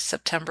speakers at this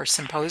September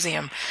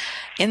symposium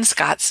in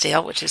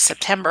Scottsdale, which is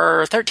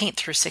September 13th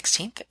through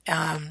 16th.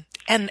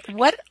 And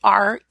what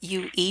are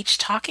you each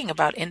talking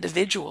about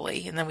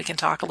individually? And then we can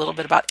talk a little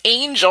bit about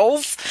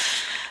angels.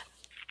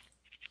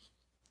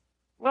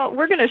 Well,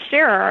 we're going to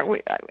share.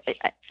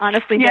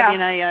 Honestly, Debbie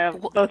and I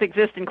both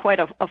exist in quite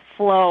a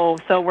flow,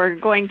 so we're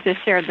going to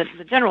share the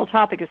general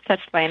topic is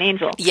touched by an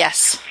angel.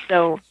 Yes.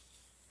 So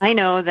I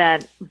know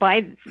that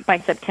by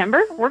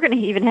September, we're going to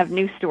even have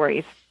new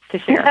stories to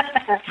share.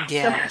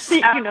 Yes. So,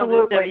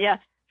 absolutely.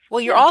 Well,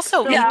 you're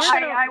also each,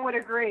 I would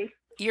agree.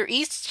 You're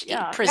each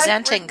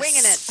presenting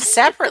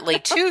separately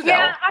too, though.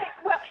 Yeah,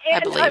 I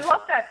believe. I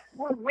love that.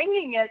 We're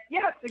winging it.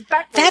 Yes,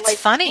 exactly. That's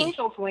funny.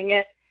 Angels wing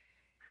it.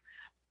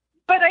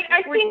 But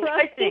I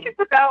think it's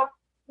about,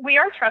 we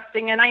are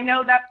trusting, and I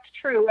know that's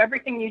true.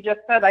 Everything you just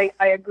said, I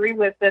agree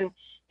with, and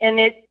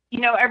it,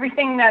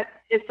 everything that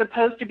is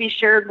supposed to be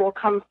shared will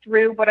come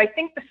through. But I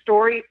think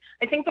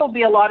there'll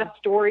be a lot of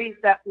stories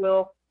that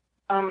will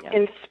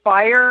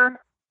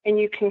inspire, and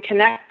you can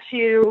connect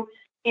to,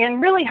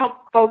 and really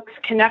help folks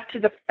connect to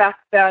the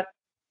fact that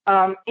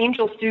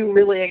angels do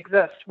really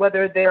exist,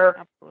 whether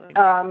they're,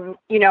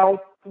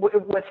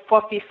 with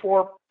fluffy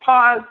 4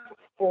 paws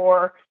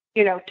or,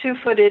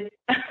 2-footed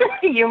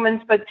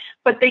humans, but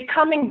they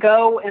come and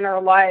go in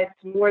our lives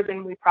more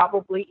than we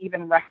probably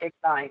even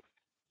recognize.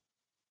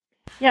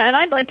 Yeah, and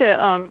I'd like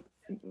to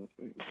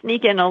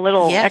sneak in a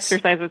little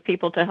exercise with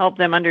people to help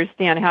them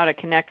understand how to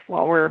connect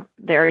while we're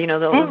there.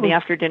 They'll be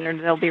after dinner,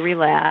 they'll be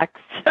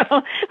relaxed.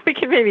 So we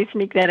can maybe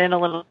sneak that in a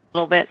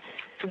little bit.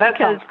 That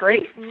sounds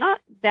great. It's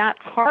not that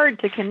hard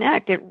to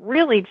connect. It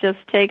really just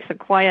takes a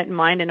quiet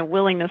mind and a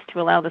willingness to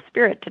allow the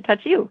spirit to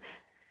touch you.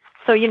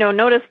 So,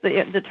 notice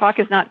the talk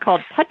is not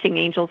called Touching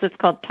Angels, it's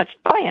called Touched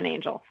by an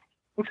Angel.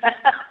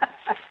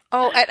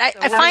 Oh, I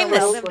find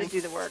this to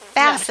do the work.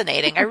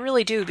 fascinating. I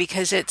really do,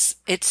 because it's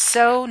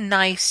so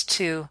nice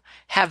to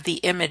have the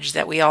image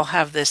that we all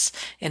have this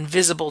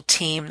invisible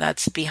team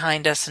that's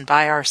behind us and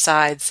by our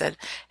sides that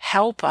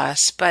help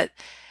us. But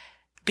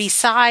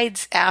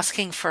besides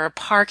asking for a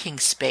parking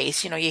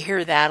space, you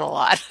hear that a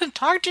lot.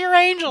 Talk to your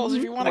angels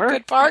if you want a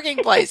good parking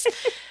place.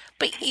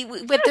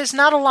 But there's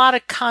not a lot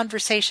of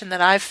conversation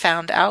that I've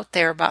found out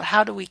there about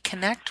how do we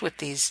connect with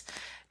these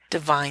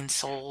divine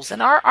souls.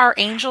 And are our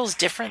angels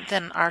different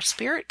than our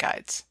spirit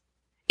guides?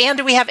 And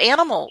do we have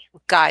animal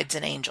guides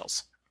and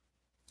angels?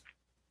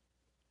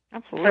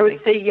 Absolutely. I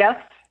would say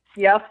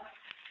yes.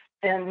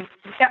 And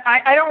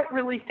I don't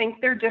really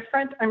think they're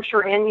different. I'm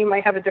sure, Anne, you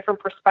might have a different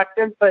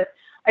perspective, but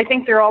I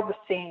think they're all the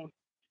same.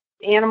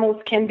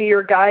 Animals can be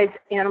your guides,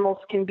 animals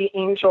can be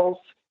angels,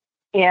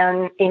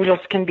 and angels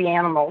can be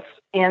animals.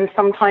 And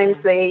sometimes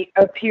they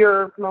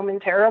appear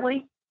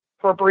momentarily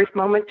for a brief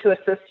moment to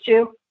assist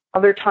you.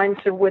 Other times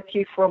they're with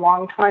you for a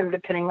long time,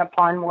 depending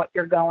upon what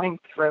you're going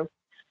through.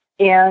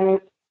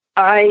 And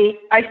I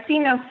see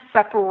no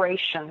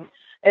separation,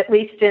 at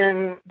least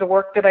in the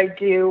work that I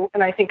do,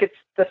 and I think it's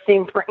the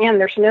same for Anne.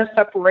 There's no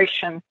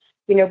separation,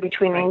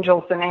 between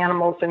angels and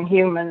animals and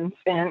humans,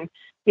 and,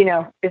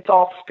 it's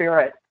all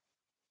spirit.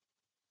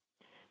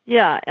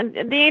 Yeah, and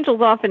the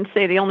angels often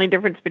say the only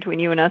difference between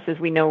you and us is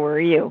we know we're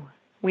you.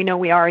 We know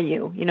we are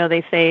you.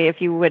 They say if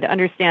you would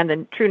understand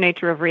the true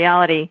nature of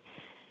reality,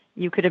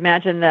 you could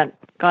imagine that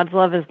God's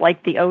love is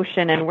like the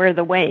ocean and we're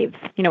the waves.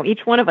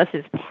 Each one of us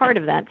is part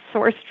of that,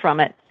 sourced from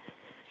it.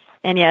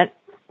 And yet,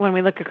 when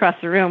we look across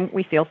the room,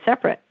 we feel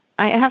separate.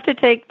 I have to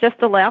take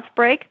just a laugh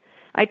break.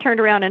 I turned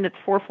around and it's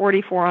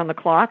 4:44 on the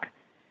clock,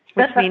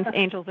 which means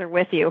angels are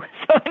with you.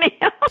 So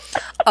anyhow.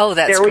 Oh,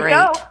 that's there we great.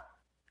 Go.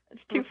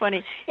 It's too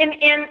funny. And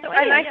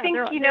I think,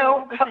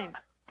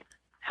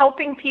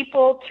 helping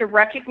people to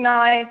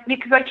recognize,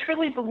 because I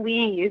truly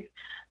believe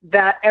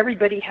that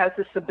everybody has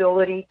this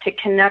ability to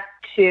connect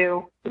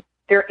to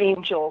their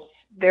angels,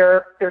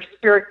 their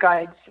spirit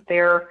guides,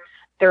 their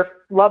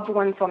loved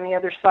ones on the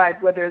other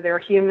side, whether they're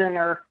human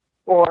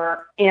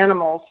or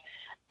animals,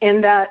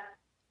 and that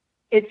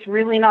it's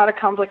really not a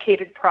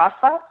complicated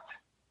process.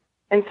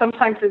 And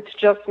sometimes it's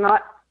just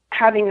not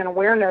having an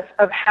awareness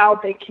of how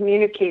they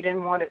communicate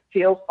and what it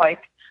feels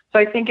like. So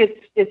I think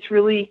it's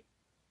really,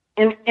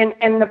 and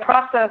the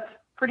process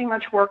pretty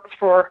much works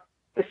for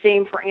the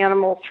same for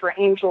animals, for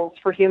angels,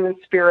 for human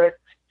spirits.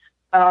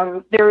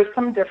 There are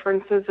some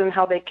differences in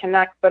how they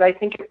connect, but I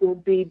think it will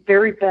be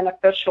very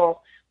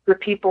beneficial for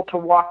people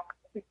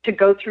to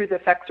go through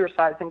this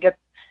exercise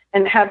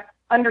and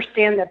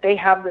understand that they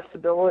have this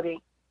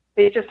ability.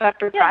 They just have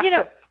to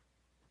practice.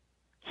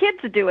 Kids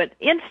do it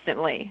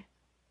instantly.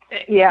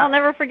 Yeah. I'll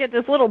never forget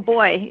this little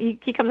boy.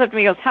 He comes up to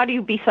me and goes, "How do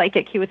you be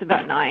psychic?" He was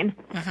about 9.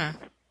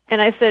 Mm-hmm.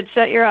 And I said,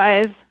 "Shut your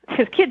eyes."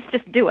 Because kids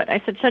just do it.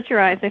 I said, "Shut your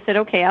eyes." I said,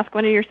 "Okay, ask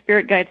one of your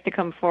spirit guides to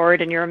come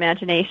forward in your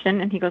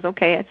imagination." And he goes,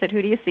 "Okay." I said,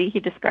 "Who do you see?" He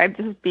described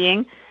his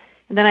being.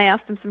 And then I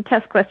asked him some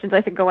test questions.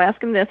 I said, "Go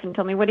ask him this and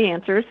tell me what he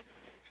answers."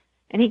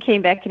 And he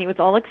came back and he was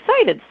all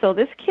excited. So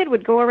this kid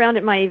would go around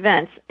at my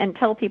events and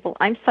tell people,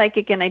 "I'm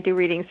psychic and I do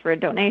readings for a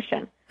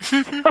donation."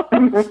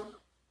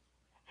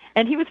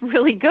 And he was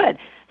really good.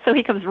 So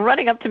he comes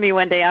running up to me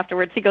one day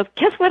afterwards. He goes,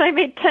 "Guess what? I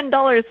made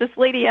 $10. This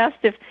lady asked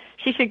if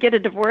she should get a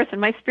divorce,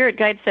 and my spirit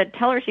guide said,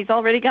 tell her she's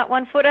already got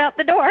one foot out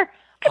the door."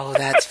 Oh,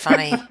 that's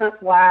funny.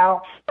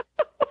 Wow.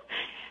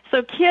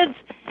 So kids,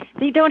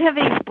 they don't have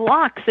any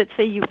blocks that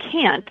say you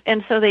can't,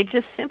 and so they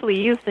just simply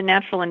use the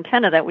natural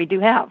antenna that we do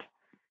have.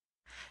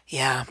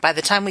 Yeah, by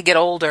the time we get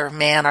older,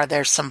 man, are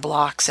there some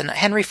blocks. And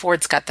Henry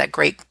Ford's got that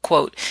great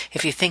quote,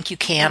 "If you think you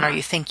can or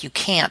you think you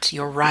can't,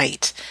 you're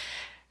right."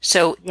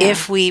 So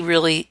if we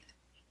really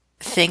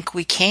think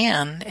we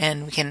can,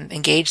 and we can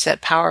engage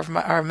that power of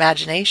our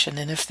imagination,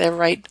 and if they're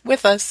right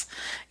with us,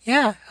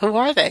 who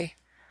are they?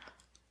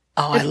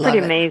 Oh, it's I love pretty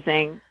it.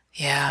 Amazing.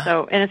 Yeah.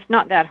 So, and it's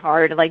not that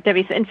hard. Like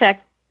Debbie said, in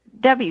fact,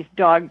 Debbie's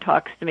dog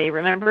talks to me.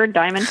 Remember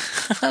Diamond?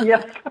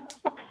 Yes.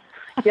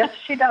 Yes,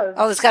 she does.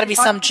 Oh, there's got to be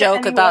some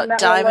joke about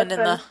Diamond in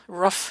the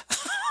roof.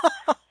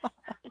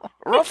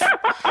 Roof?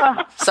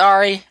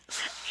 Sorry.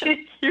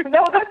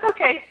 No, that's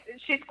okay.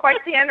 She's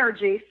quite the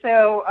energy.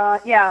 So,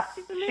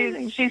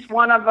 she's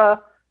one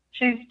of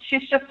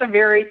she's just a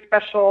very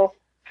special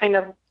kind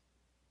of,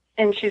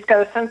 and she's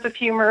got a sense of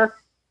humor,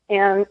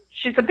 and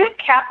she's a bit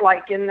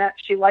cat-like in that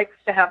she likes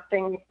to have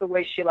things the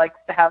way she likes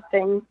to have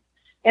things,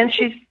 and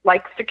she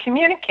likes to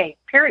communicate,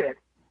 period.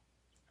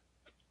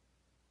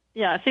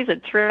 Yeah, she's a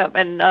trip.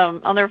 And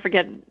I'll never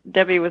forget,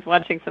 Debbie was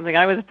watching something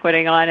I was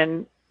putting on,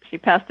 and she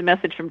passed a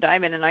message from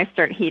Diamond, and I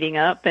start heating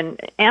up. And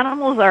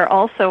animals are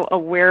also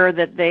aware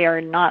that they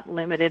are not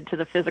limited to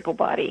the physical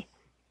body.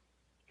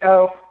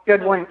 Oh,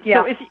 good one.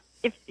 Yeah.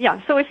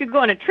 So if you go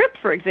on a trip,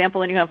 for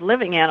example, and you have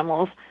living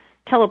animals,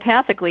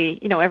 telepathically,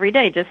 every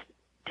day, just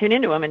tune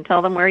into them and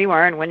tell them where you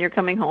are and when you're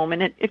coming home,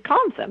 and it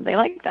calms them. They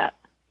like that.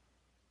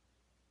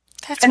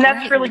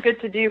 That's really good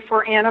to do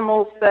for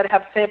animals that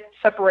have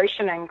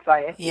separation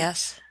anxiety.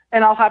 Yes.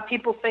 And I'll have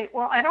people say,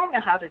 "Well, I don't know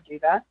how to do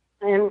that."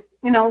 And,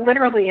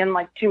 literally in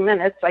like 2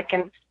 minutes, I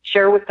can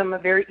share with them a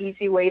very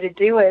easy way to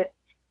do it.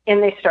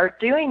 And they start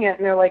doing it,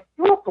 and they're like,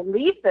 you won't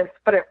believe this,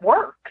 but it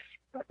works.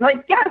 I'm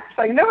like, yes,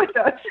 I know it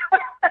does.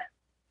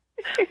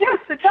 Yes,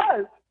 it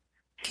does.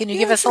 Can you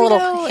give us a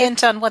little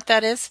hint on what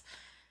that is?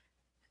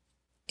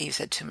 You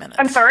said 2 minutes.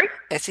 I'm sorry?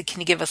 I said, can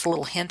you give us a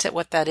little hint at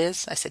what that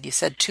is? I said, you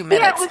said 2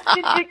 minutes. Yeah,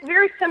 it was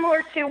very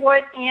similar to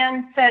what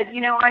Ann said.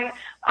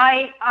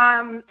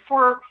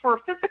 For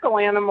physical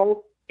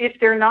animals, if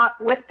they're not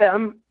with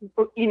them,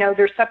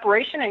 their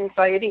separation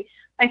anxiety,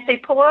 I say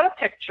pull out a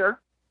picture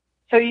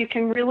so you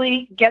can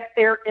really get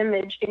their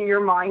image in your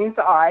mind's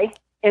eye,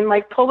 and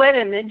like pull that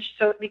image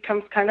so it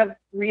becomes kind of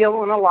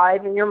real and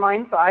alive in your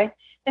mind's eye,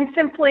 and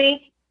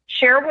simply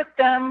share with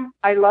them,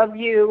 I love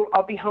you,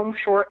 I'll be home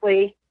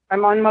shortly,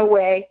 I'm on my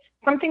way.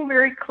 Something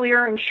very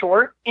clear and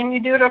short, and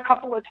you do it a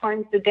couple of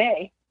times a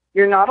day.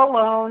 You're not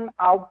alone.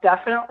 I'll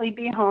definitely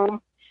be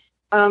home.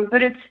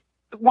 But it's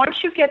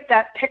once you get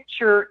that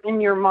picture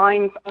in your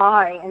mind's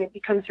eye and it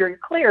becomes very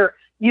clear,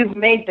 you've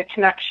made the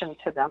connection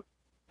to them.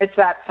 It's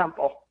that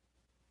simple.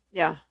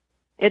 Yeah.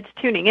 It's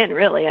tuning in,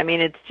 really. I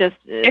mean, it's just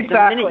exactly.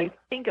 The minute you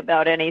think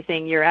about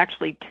anything, you're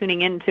actually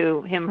tuning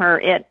into him, her,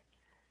 it.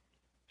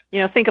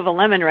 Think of a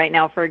lemon right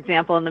now, for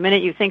example, and the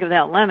minute you think of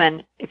that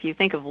lemon, if you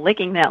think of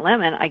licking that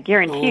lemon, I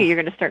guarantee you, you're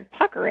going to start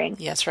puckering.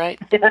 Yes, right.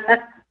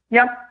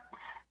 Yep.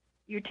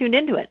 You're tuned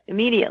into it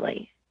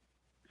immediately.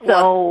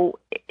 So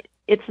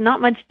it's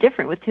not much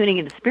different with tuning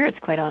into spirits,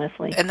 quite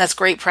honestly. And that's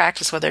great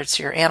practice, whether it's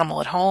your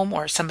animal at home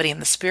or somebody in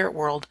the spirit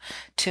world.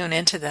 Tune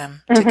into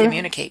them to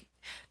communicate.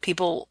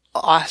 People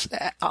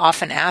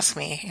often ask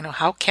me,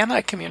 how can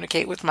I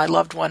communicate with my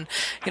loved one?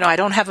 I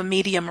don't have a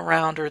medium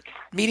around, or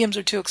mediums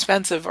are too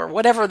expensive, or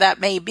whatever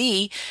that may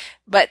be.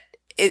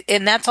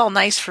 And that's all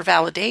nice for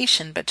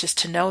validation, but just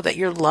to know that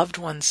your loved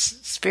one's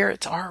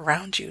spirits are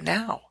around you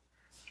now.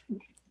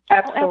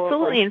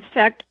 Absolutely. In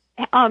fact,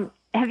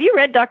 have you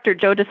read Dr.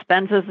 Joe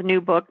Dispenza's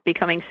new book,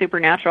 Becoming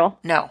Supernatural?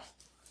 No.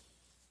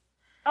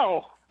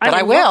 Oh, but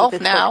I will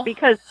now.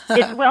 Because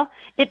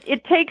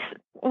it takes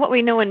what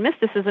we know in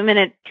mysticism and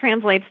it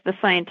translates the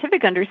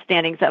scientific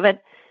understandings of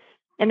it.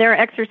 And there are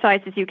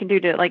exercises you can do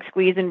to like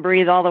squeeze and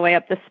breathe all the way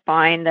up the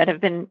spine that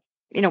have been,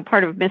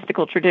 part of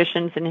mystical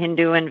traditions in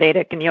Hindu and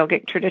Vedic and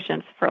yogic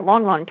traditions for a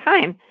long, long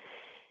time.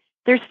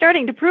 They're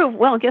starting to prove,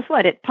 well, guess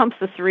what? It pumps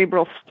the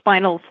cerebral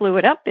spinal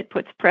fluid up. It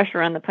puts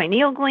pressure on the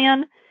pineal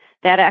gland.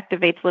 That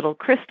activates little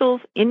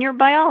crystals in your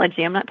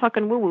biology. I'm not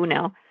talking woo-woo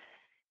now.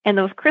 And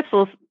those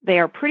crystals, they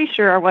are pretty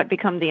sure are what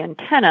become the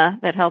antenna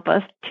that help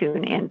us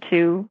tune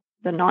into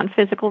the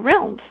non-physical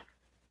realms.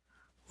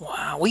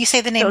 Wow. Will you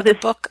say the name of the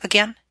book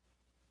again?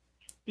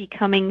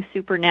 Becoming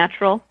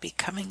Supernatural.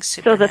 Becoming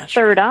Supernatural. So the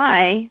third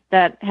eye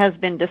that has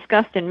been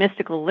discussed in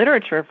mystical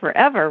literature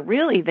forever,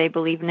 really, they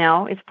believe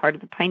now is part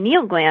of the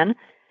pineal gland.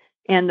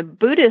 And the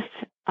Buddhist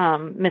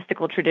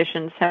mystical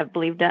traditions have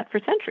believed that for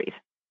centuries.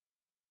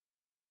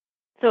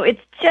 So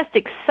it's just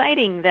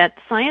exciting that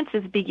science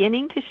is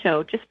beginning to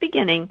show,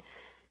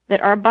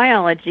 that our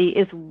biology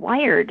is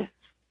wired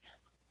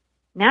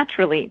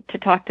naturally to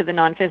talk to the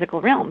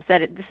non-physical realms,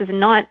 that this is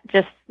not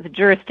just the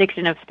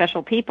jurisdiction of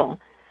special people.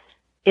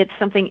 It's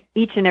something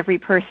each and every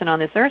person on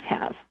this earth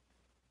has.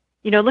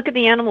 Look at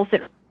the animals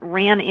that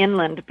ran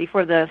inland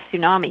before the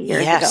tsunami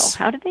years ago.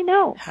 How did they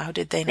know? How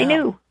did they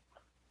know?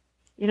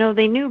 They knew.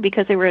 They knew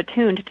because they were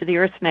attuned to the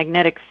Earth's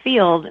magnetic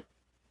field,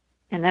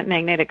 and that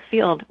magnetic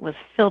field was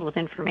filled with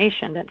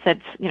information that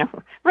said,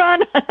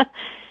 run.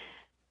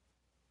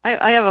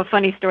 I have a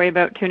funny story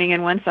about tuning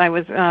in. Once I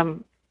was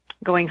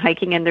going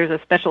hiking, and there's a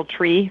special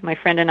tree my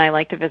friend and I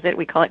like to visit.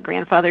 We call it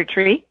Grandfather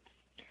Tree.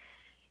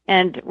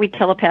 And we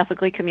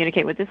telepathically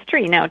communicate with this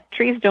tree. Now,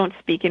 trees don't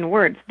speak in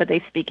words, but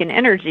they speak in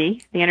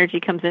energy. The energy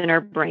comes in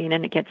our brain,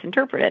 and it gets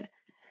interpreted.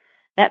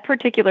 That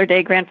particular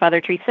day,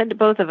 Grandfather Tree said to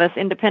both of us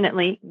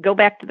independently, go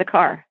back to the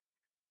car.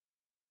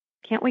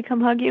 Can't we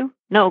come hug you?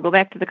 No, go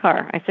back to the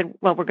car. I said,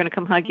 well, we're going to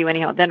come hug you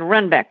anyhow. Then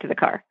run back to the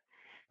car.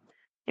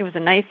 It was a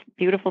nice,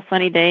 beautiful,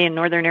 sunny day in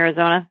northern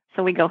Arizona,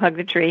 so we go hug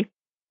the tree.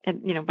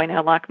 And, by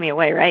now, lock me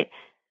away, right?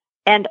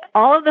 And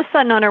all of a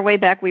sudden, on our way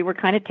back, we were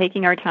kind of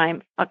taking our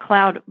time. A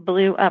cloud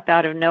blew up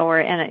out of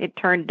nowhere, and it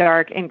turned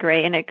dark and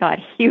gray, and it got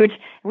huge.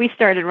 We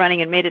started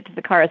running and made it to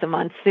the car as a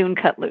monsoon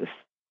cut loose.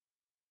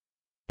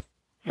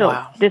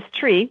 So This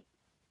tree,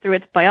 through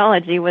its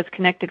biology, was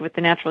connected with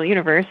the natural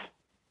universe.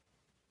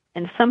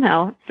 And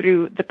somehow,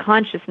 through the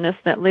consciousness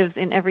that lives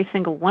in every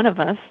single one of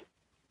us,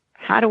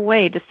 had a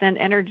way to send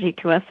energy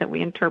to us that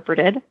we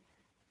interpreted,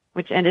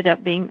 which ended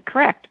up being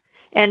correct.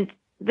 And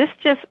this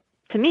just,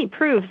 to me,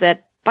 proves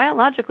that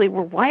biologically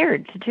we're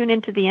wired to tune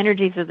into the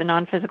energies of the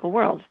non-physical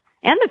world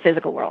and the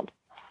physical world.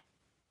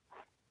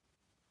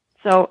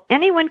 So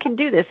anyone can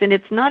do this, and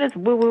it's not as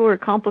woo-woo or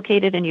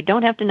complicated, and you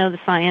don't have to know the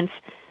science.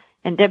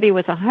 And Debbie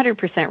was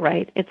 100%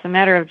 right. It's a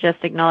matter of just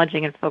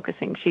acknowledging and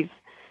focusing.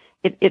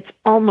 It's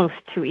almost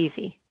too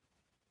easy.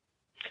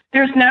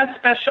 There's no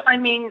special,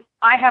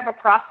 I have a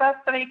process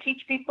that I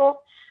teach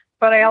people,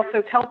 but I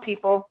also tell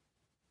people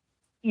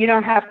you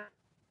don't have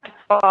to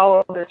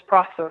follow this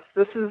process.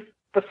 This is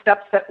the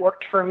steps that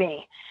worked for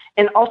me.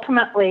 And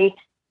ultimately,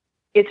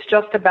 it's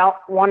just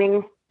about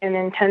wanting and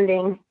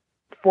intending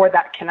for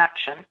that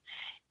connection.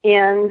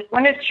 And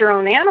when it's your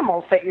own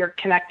animals that you're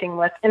connecting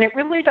with, and it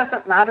really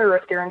doesn't matter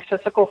if they're in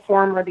physical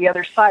form or the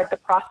other side, the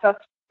process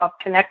of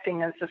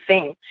connecting is the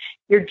same.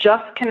 You're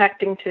just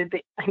connecting to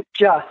the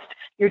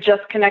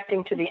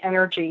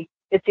energy.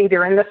 It's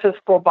either in the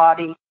physical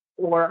body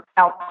or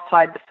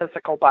outside the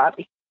physical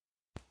body.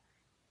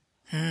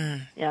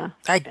 Yeah.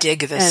 I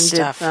dig this and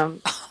stuff.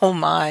 Oh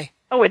my.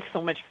 Oh, it's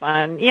so much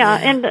fun. Yeah.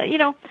 And,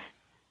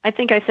 I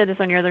think I said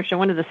this on your other show.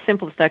 One of the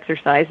simplest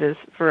exercises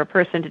for a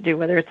person to do,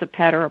 whether it's a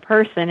pet or a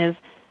person, is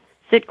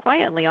sit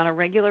quietly on a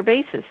regular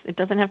basis. It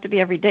doesn't have to be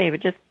every day,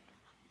 but just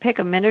pick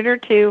a minute or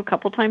two, a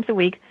couple times a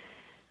week,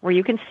 where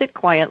you can sit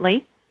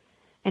quietly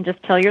and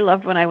just tell your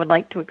loved one, I would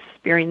like to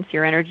experience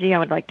your energy. I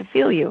would like to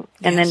feel you.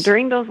 Yes. And then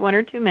during those 1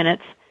 or 2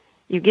 minutes,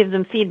 you give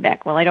them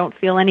feedback. Well, I don't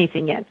feel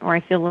anything yet, or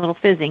I feel a little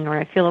fizzing, or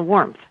I feel a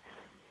warmth.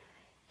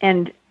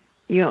 And,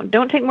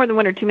 don't take more than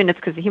 1 or 2 minutes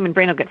because the human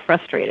brain will get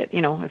frustrated,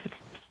 if it's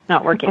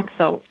not working.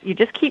 So you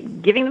just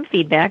keep giving them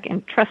feedback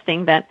and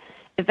trusting that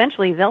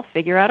eventually they'll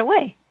figure out a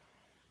way.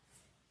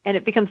 And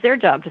it becomes their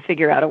job to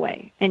figure out a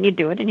way. And you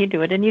do it, and you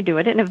do it, and you do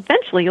it, and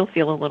eventually you'll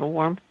feel a little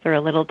warmth or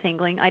a little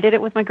tingling. I did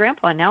it with my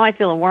grandpa. Now I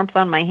feel a warmth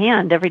on my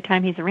hand every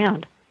time he's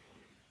around,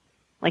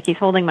 like he's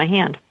holding my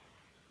hand.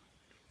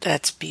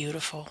 That's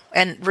beautiful.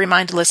 And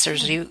remind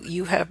listeners,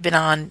 you have been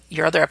on,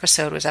 your other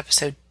episode was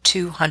episode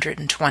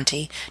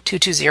 220,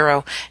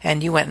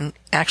 and you went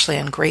actually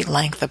in great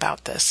length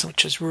about this,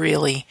 which is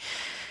really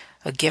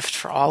a gift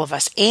for all of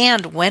us.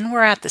 And when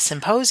we're at the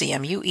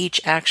symposium, you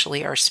each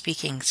actually are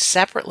speaking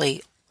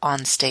separately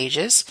on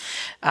stages.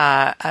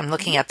 I'm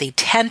looking at the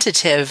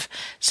tentative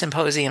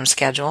symposium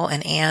schedule,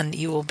 and Anne,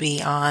 you will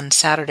be on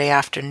Saturday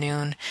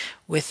afternoon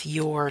with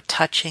your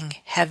Touching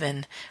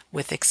Heaven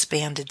with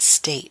Expanded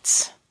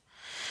States.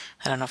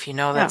 I don't know if you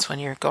know that's when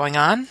you're going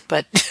on,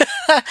 but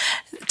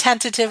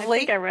tentatively. I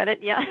think I read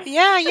it, yeah.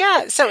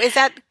 Yeah. So is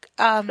that...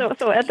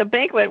 So at the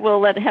banquet, we'll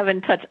let heaven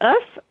touch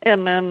us,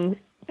 and then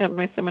at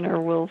my seminar,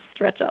 we'll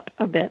stretch up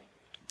a bit.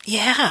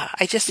 Yeah,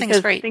 I just think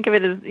it's great. Think of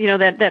it as,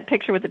 that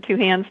picture with the two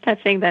hands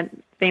touching, that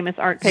famous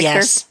art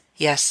picture.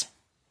 Yes.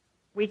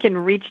 We can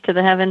reach to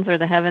the heavens, or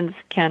the heavens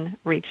can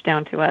reach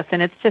down to us.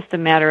 And it's just a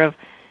matter of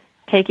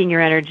taking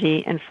your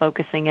energy and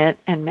focusing it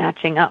and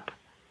matching up.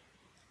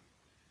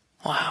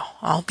 Wow,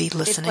 I'll be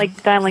listening. It's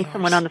like dialing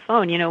someone on the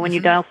phone. When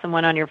you dial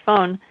someone on your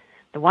phone,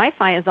 the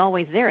Wi-Fi is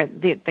always there.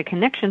 The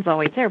connection's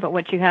always there. But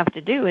what you have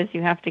to do is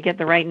you have to get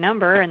the right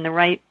number, and the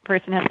right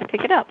person has to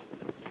pick it up.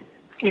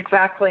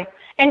 Exactly.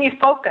 And you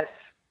focus.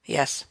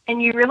 Yes.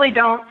 And you really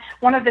don't.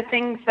 One of the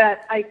things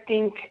that I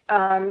think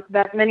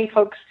that many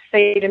folks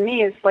say to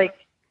me is like,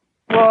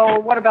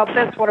 well, what about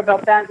this? What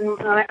about that? And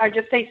I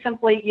just say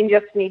simply, you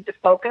just need to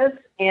focus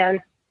and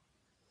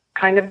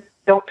kind of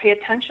don't pay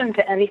attention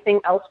to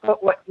anything else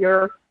but what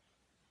you're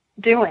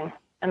doing,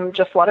 and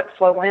just let it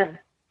flow in.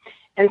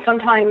 And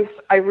sometimes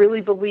I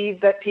really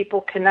believe that people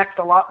connect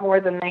a lot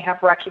more than they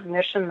have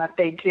recognition that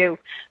they do.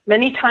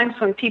 Many times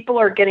when people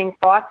are getting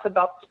thoughts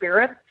about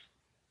spirits,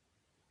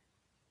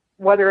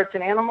 whether it's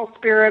an animal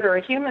spirit or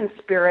a human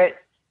spirit,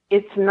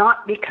 it's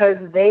not because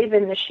they've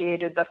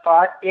initiated the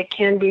thought. It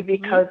can be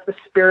because the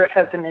spirit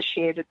has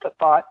initiated the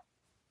thought.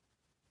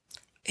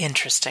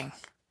 Interesting.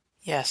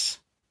 Yes.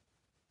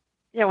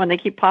 Yeah, when they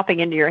keep popping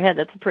into your head,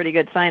 that's a pretty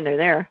good sign they're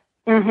there.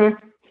 Mm-hmm.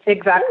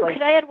 Exactly. Ooh,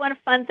 could I add one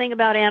fun thing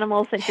about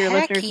animals that your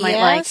listeners might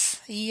like?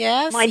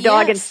 Yes. My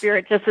dog in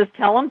spirit just says,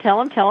 tell them.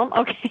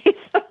 Okay.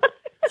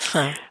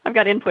 I've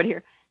got input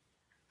here.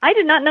 I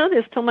did not know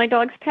this till my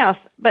dogs passed,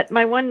 but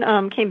my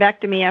one came back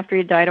to me after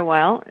he died a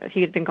while.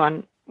 He had been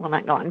gone, well,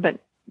 not gone, but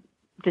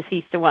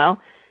deceased a while.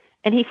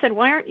 And he said,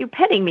 why aren't you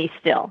petting me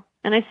still?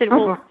 And I said,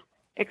 well,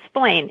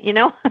 explain,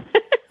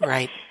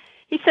 Right.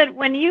 He said,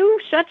 when you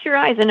shut your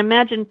eyes and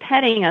imagine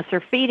petting us or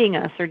feeding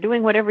us or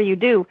doing whatever you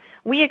do,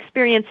 we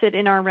experience it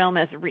in our realm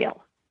as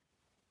real.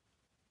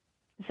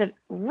 I said,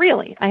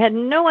 really? I had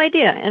no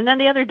idea. And then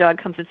the other dog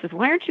comes and says,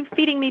 why aren't you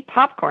feeding me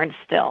popcorn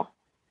still?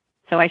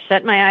 So I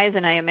shut my eyes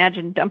and I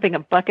imagined dumping a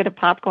bucket of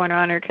popcorn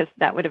on her, because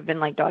that would have been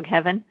like dog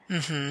heaven.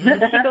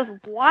 Mm-hmm. She goes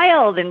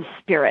wild in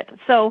spirit.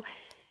 So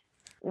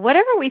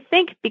whatever we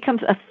think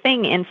becomes a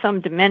thing in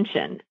some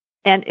dimension.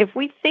 And if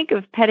we think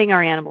of petting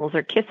our animals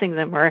or kissing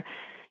them or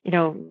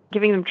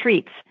giving them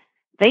treats,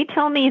 they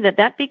tell me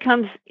that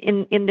becomes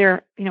in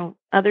their,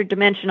 other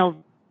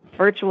dimensional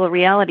virtual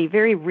reality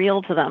very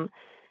real to them.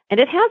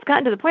 And it has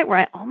gotten to the point where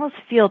I almost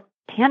feel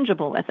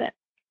tangible with it.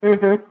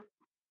 Mm-hmm.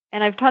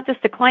 And I've taught this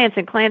to clients,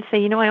 and clients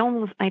say,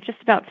 I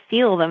just about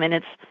feel them, and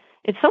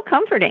it's so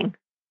comforting.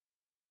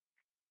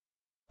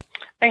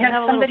 I had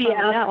somebody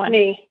ask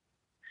me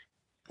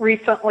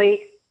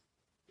recently,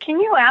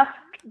 can you ask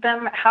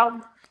them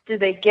how do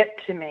they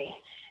get to me?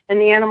 And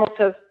the animal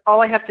says,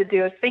 all I have to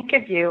do is think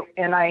of you,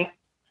 and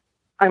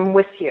I'm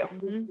with you.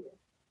 Mm-hmm.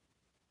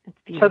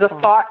 So the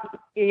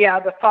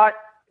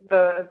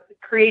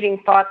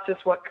creating thoughts is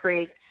what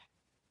creates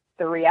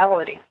the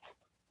reality.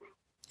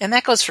 And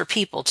that goes for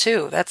people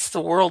too. That's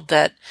the world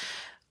that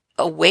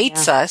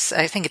awaits us.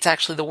 I think it's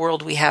actually the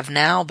world we have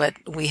now, but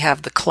we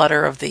have the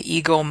clutter of the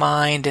ego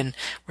mind, and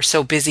we're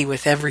so busy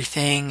with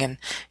everything, and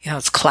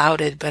it's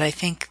clouded. But I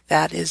think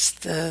that is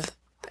the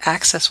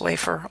access way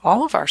for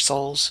all of our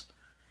souls,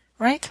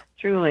 right?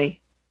 Truly.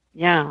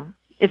 Yeah.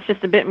 It's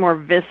just a bit more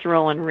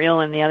visceral and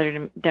real in the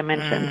other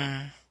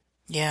dimensions.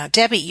 Yeah.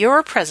 Debbie,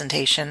 your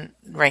presentation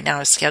right now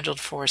is scheduled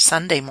for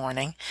Sunday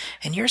morning,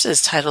 and yours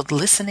is titled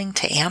Listening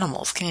to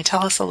Animals. Can you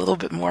tell us a little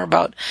bit more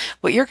about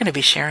what you're going to be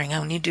sharing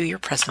when you do your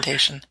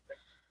presentation?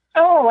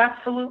 Oh,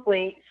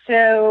 absolutely.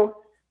 So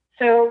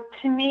to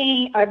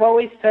me, I've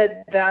always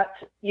said that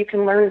you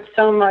can learn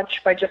so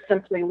much by just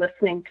simply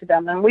listening to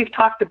them, and we've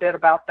talked a bit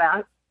about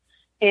that.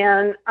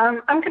 And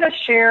I'm going to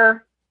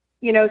share,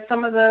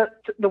 some of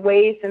the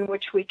ways in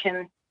which we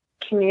can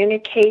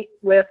communicate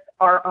with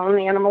our own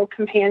animal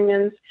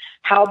companions,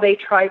 how they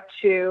try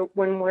to,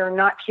 when we're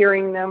not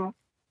hearing them,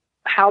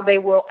 how they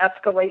will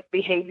escalate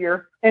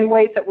behavior in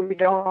ways that we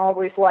don't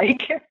always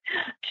like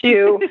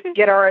to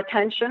get our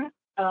attention.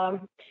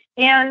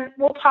 And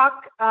we'll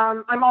talk,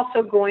 I'm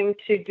also going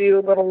to do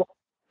a little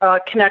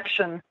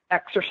connection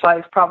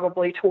exercise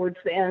probably towards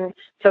the end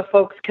so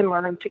folks can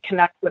learn to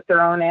connect with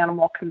their own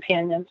animal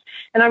companions.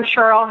 And I'm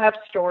sure I'll have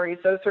stories.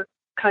 Those are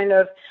kind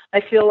of, I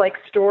feel like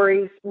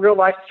stories, real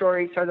life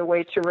stories are the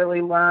way to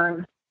really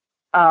learn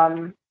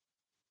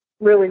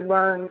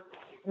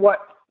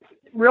what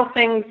real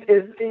things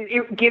is.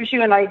 It gives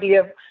you an idea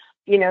of,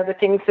 the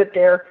things that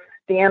the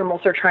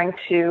animals are trying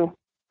to,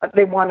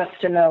 they want us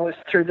to know is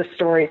through the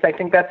stories. I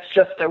think that's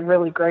just a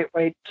really great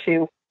way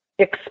to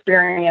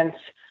experience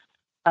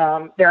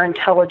their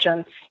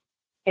intelligence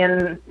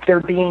and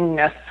their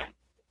beingness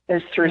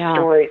is through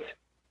stories.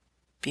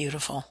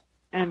 Beautiful.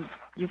 And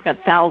you've got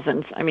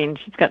thousands. I mean,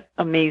 she's got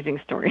amazing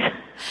stories.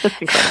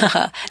 That's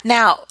incredible.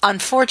 Now,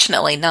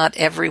 unfortunately, not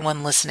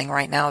everyone listening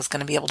right now is going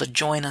to be able to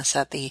join us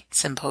at the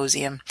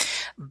symposium,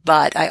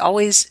 but I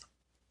always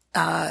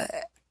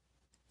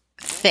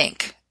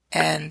think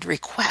and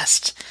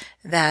request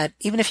that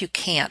even if you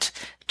can't,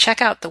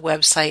 check out the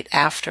website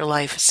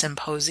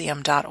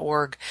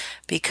afterlifesymposium.org,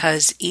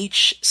 because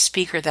each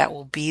speaker that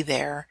will be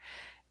there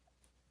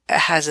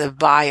has a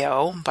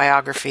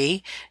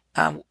biography,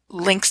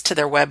 links to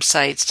their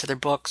websites, to their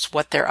books,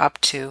 what they're up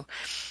to.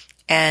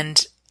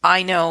 And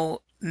I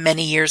know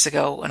many years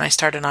ago when I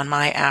started on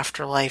my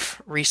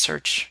afterlife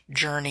research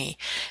journey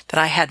that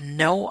I had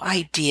no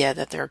idea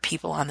that there are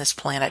people on this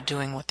planet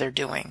doing what they're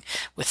doing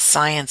with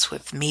science,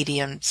 with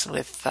mediums,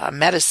 with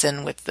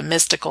medicine, with the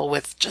mystical,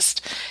 with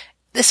just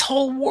this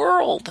whole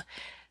world.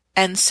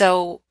 And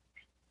so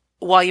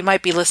while you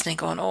might be listening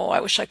going, oh, I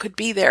wish I could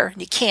be there,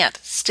 and you can't,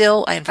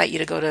 still, I invite you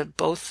to go to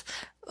both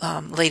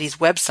ladies'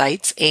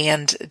 websites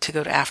and to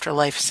go to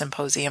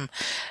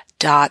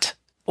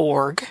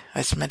afterlifesymposium.org.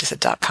 I meant to say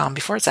 .com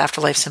before. It's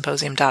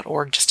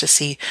afterlifesymposium.org just to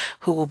see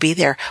who will be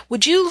there.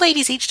 Would you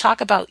ladies each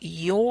talk about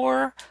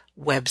your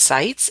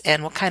websites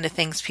and what kind of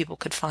things people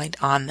could find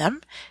on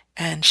them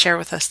and share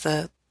with us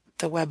the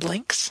web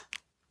links?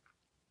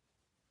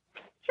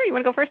 Sure. You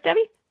want to go first,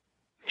 Debbie?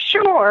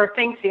 Sure.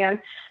 Thanks,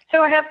 Ann.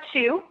 So I have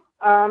two.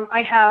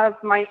 I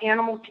have my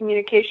animal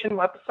communication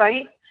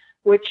website,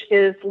 which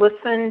is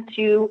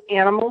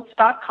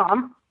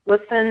listentoanimals.com.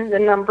 Listen, the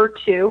number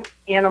 2,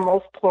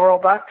 animals,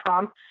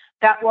 plural.com.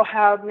 That will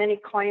have many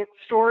client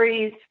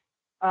stories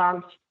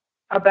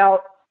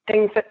about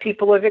things that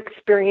people have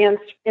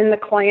experienced in the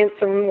client's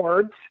own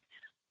words.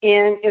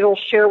 And it'll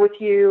share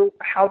with you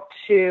how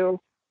to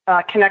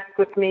connect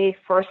with me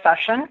for a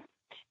session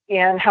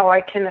and how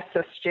I can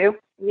assist you,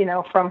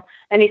 from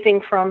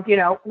anything from,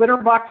 litter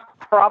box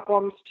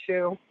problems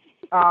to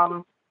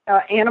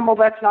animal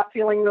that's not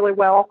feeling really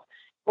well,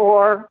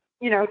 or,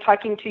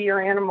 talking to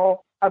your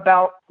animal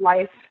about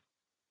life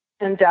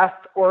and death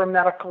or a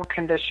medical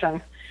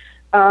condition.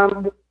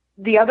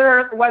 The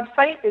other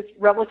website is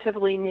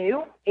relatively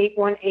new,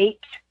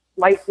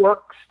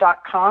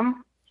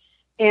 818lightworks.com.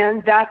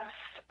 And I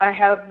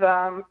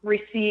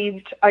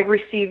received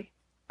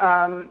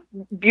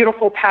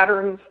beautiful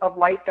patterns of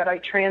light that I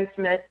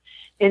transmit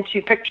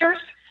into pictures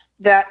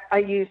that I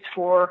use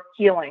for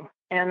healing.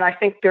 And I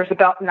think there's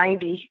about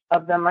 90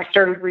 of them. I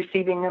started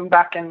receiving them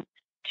back in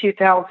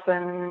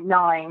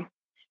 2009.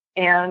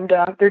 And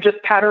they're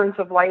just patterns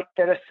of light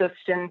that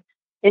assist in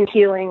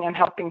healing and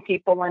helping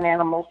people and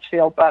animals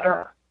feel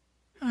better.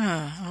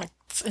 I'm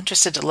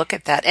interested to look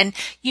at that. And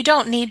you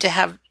don't need to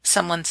have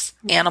someone's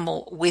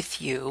animal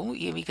with you.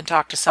 You can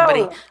talk to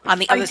somebody on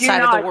the other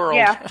side of the world,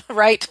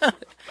 right?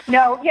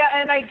 No,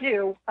 and I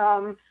do.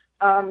 I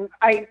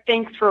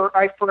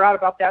forgot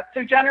about that.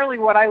 So generally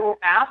what I will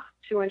ask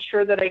to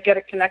ensure that I get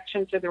a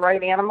connection to the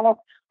right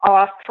animal, I'll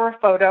ask for a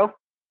photo.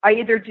 I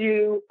either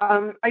do,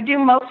 I do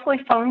mostly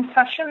phone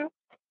sessions,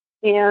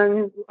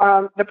 and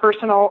the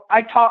person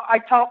I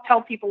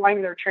tell people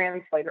I'm their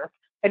translator.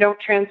 I don't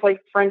translate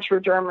French or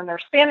German or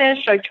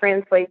Spanish. I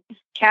translate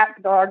cat,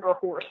 dog, or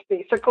horse,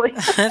 basically.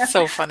 That's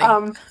so funny.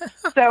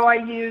 So I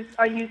use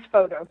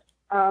photos.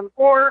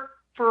 Or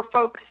for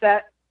folks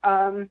that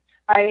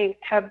I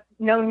have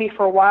known me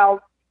for a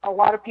while, a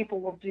lot of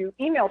people will do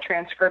email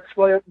transcripts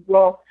where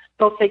they'll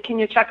say, can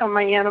you check on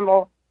my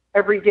animal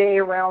every day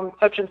around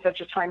such and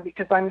such a time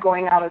because I'm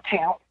going out of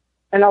town,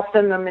 and I'll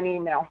send them an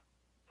email.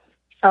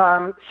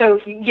 So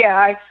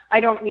yeah, I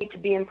don't need to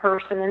be in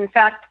person. In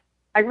fact,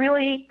 I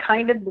really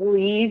kind of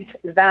believe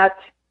that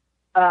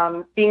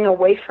being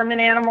away from an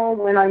animal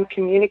when I'm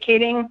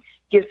communicating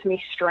gives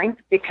me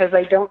strength because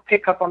I don't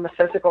pick up on the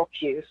physical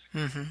cues.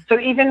 Mm-hmm. So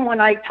even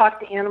when I talk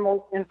to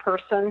animals in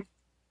person,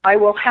 I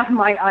will have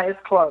my eyes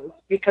closed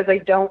because I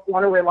don't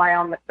want to rely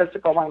on the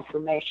physical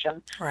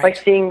information by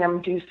seeing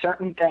them do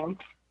certain things.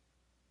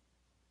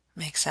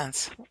 Makes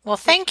sense. Well,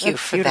 thank you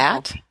for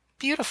that.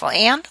 Beautiful.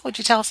 Anne, would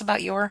you tell us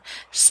about your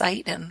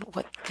site and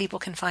what people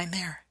can find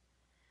there?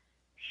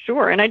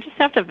 Sure, and I just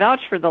have to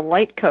vouch for the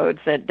light codes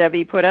that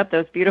Debbie put up,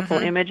 those beautiful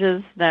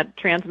images that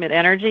transmit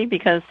energy,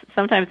 because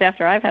sometimes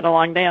after I've had a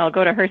long day, I'll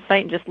go to her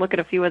site and just look at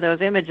a few of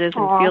those images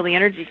and feel the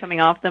energy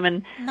coming off them,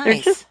 and they're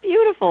just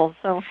beautiful.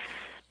 So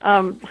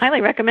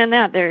highly recommend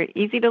that. They're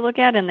easy to look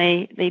at, and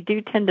they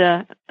do tend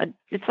to,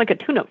 it's like a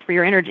tune-up for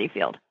your energy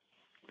field.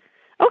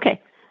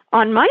 Okay.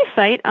 On my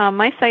site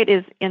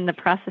is in the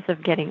process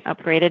of getting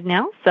upgraded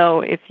now. So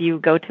if you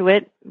go to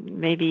it,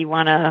 maybe you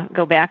want to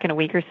go back in a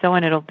week or so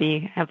and it'll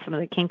have some of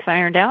the kinks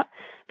ironed out.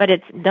 But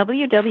it's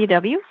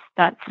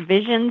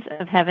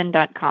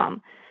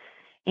www.visionsofheaven.com.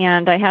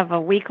 And I have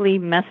a weekly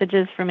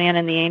messages from Anne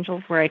and the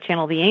Angels where I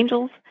channel the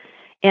angels.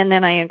 And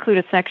then I include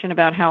a section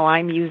about how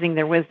I'm using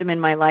their wisdom in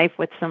my life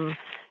with some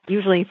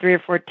usually 3 or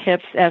 4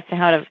 tips as to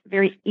how to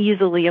very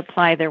easily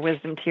apply their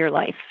wisdom to your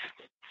life.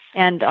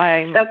 And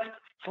I'm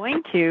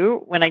going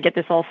to, when I get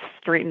this all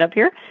straightened up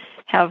here,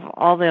 have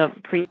all the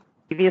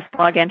previous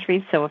blog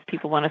entries. So if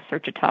people want to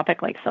search a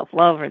topic like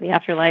self-love or the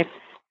afterlife,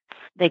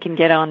 they can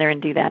get on there and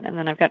do that. And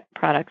then I've got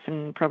products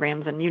and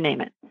programs and you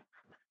name it.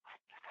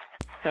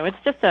 So it's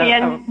just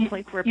a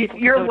place where people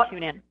can go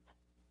tune in.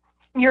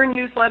 Your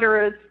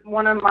newsletter is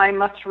one of my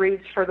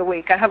must-reads for the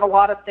week. I have a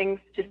lot of things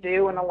to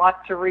do and a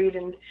lot to read,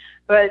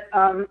 but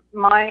I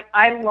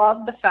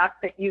love the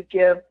fact that you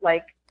give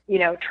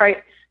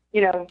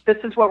this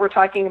is what we're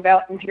talking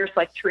about, and here's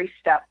 3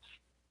 steps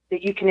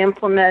that you can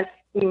implement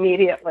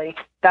immediately.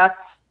 That's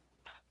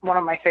one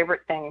of my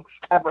favorite things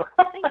ever.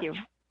 Thank you.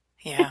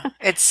 Yeah,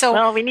 it's so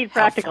well, we need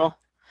practical. Helpful.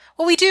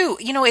 Well, we do.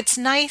 It's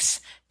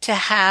nice to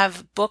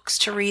have books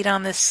to read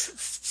on this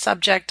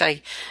subject.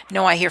 I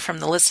know I hear from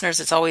the listeners,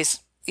 it's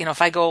always,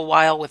 if I go a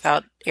while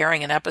without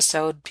airing an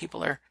episode,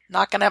 people are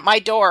knocking at my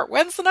door.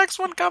 When's the next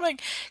one coming?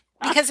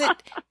 Because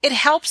it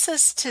helps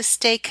us to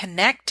stay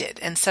connected.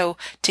 And so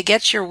to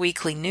get your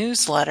weekly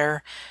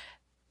newsletter,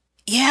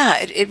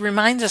 it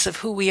reminds us of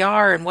who we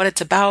are and what it's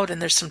about.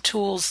 And there's some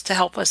tools to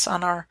help us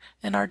in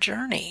our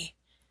journey.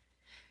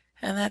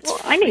 And that's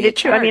I need it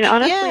too. I mean,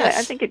 honestly,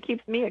 I think it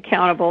keeps me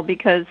accountable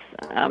because,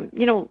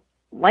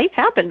 life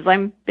happens.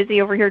 I'm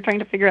busy over here trying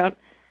to figure out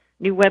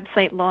new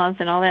website laws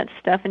and all that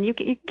stuff. And you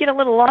get a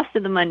little lost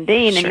in the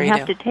mundane, and you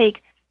have to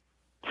take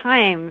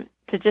time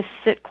to just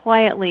sit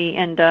quietly,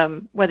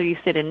 and whether you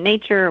sit in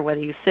nature or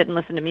whether you sit and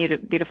listen to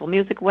beautiful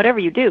music, whatever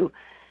you do.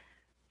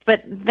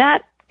 But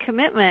that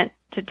commitment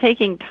to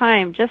taking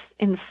time just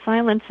in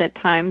silence at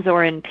times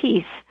or in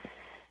peace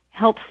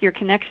helps your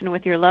connection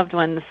with your loved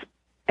ones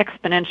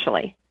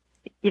exponentially.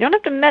 You don't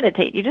have to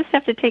meditate. You just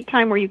have to take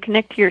time where you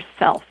connect to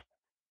yourself.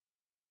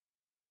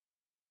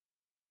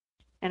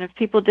 And if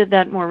people did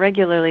that more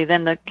regularly,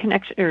 then the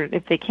connection, or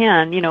if they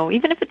can,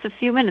 even if it's a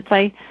few minutes,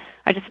 I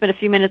just spend a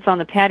few minutes on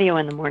the patio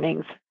in the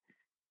mornings,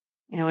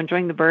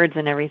 enjoying the birds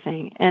and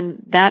everything.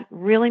 And that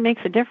really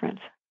makes a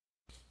difference.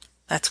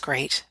 That's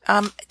great.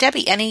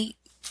 Debbie, any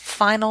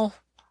final,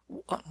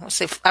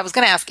 I was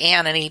going to ask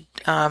Anne,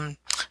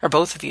 or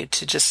both of you,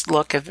 to just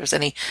look if there's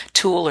any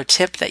tool or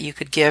tip that you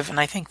could give. And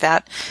I think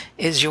that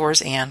is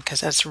yours, Anne,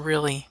 because that's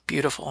really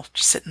beautiful.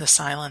 Just sit in the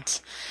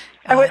silence.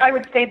 I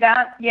would say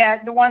that,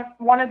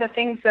 one of the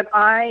things that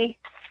I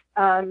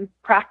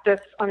practice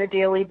on a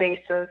daily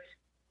basis,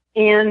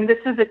 and this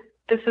is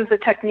a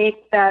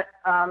technique that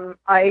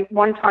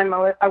one time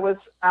I was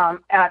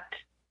at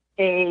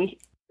a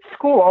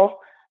school,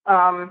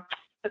 a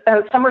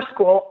summer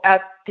school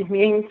at the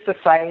Humane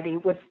Society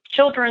with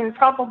children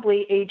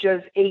probably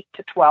ages 8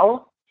 to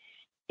 12.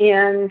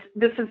 And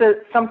this is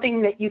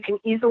something that you can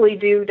easily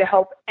do to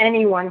help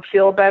anyone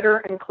feel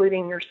better,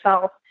 including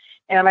yourself.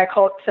 And I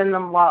call it Send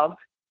Them Love.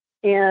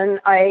 And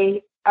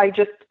I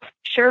just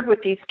shared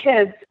with these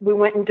kids, we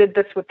went and did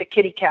this with the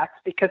kitty cats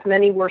because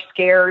many were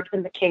scared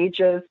in the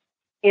cages.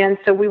 And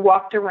so we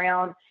walked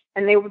around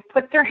and they would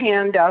put their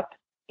hand up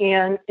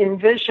and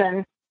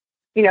envision,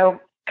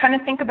 kind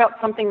of think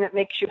about something that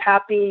makes you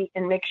happy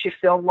and makes you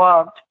feel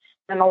loved,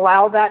 and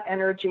allow that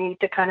energy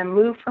to kind of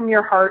move from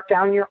your heart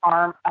down your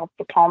arm, out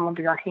the palm of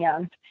your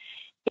hand.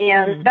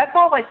 And that's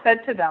all I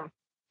said to them.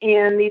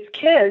 And these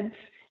kids,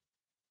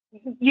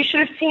 you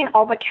should have seen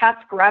all the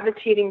cats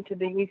gravitating to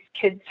these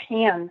kids'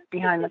 hands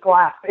behind the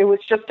glass. It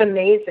was just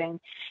amazing.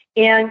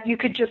 And you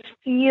could just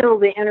feel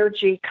the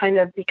energy kind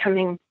of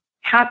becoming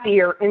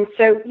happier. And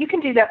so you can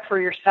do that for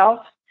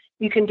yourself.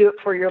 You can do it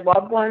for your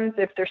loved ones.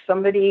 If there's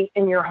somebody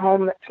in your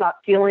home that's not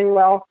feeling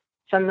well,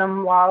 send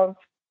them love.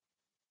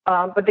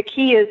 But the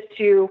key is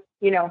to,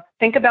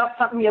 think about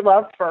something you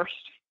love first,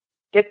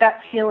 get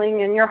that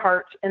feeling in your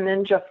heart, and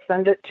then just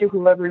send it to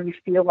whoever you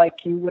feel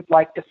like you would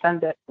like to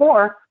send it.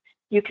 Or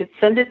you could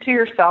send it to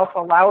yourself,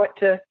 allow it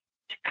to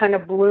kind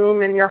of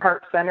bloom in your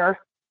heart center,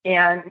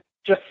 and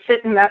just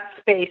sit in that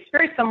space,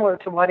 very similar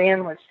to what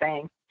Ann was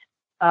saying.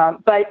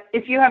 But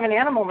if you have an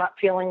animal not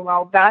feeling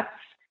well, that's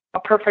a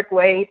perfect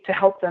way to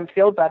help them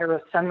feel better,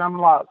 is send them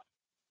love.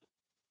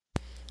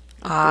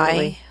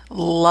 I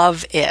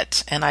love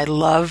it, and I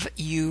love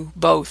you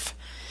both.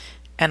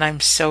 And I'm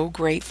so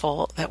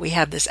grateful that we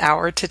had this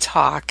hour to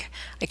talk.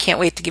 I can't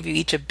wait to give you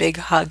each a big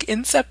hug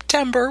in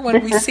September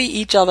when we see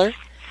each other.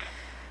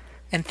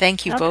 And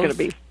thank you both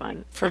be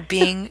fun. for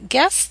being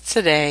guests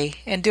today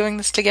and doing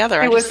this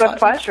together. It was a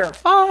pleasure.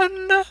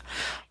 Fun.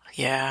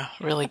 Yeah,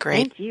 really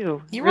great. Thank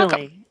you. You're really.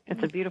 welcome.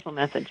 It's a beautiful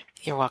message.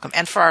 You're welcome.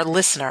 And for our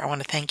listener, I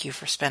want to thank you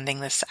for spending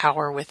this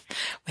hour with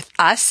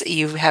us.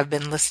 You have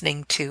been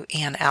listening to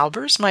Ann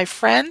Albers, my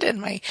friend, and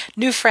my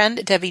new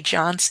friend, Debbie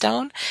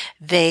Johnstone.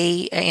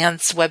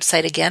 Ann's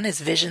website again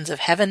is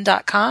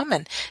visionsofheaven.com,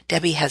 and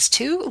Debbie has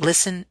two,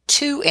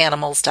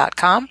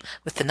 listentoanimals.com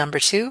with the number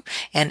 2,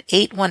 and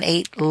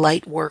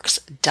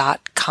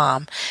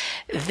 818lightworks.com.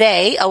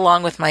 They,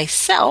 along with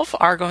myself,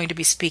 are going to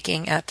be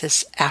speaking at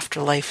this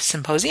Afterlife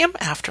Symposium,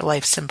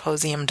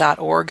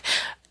 afterlifesymposium.org.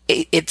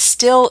 It's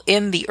still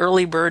in the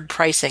early bird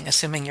pricing,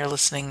 assuming you're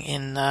listening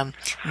in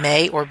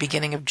May or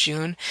beginning of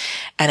June,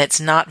 and it's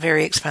not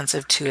very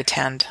expensive to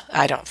attend,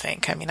 I don't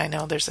think. I mean, I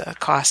know there's a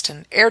cost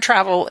in air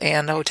travel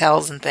and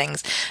hotels and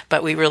things,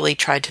 but we really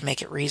tried to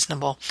make it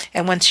reasonable.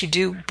 And once you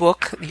do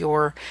book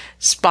your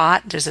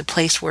spot, there's a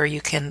place where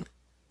you can,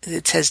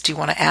 it says, do you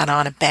want to add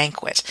on a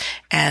banquet?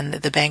 And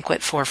the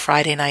banquet for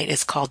Friday night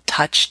is called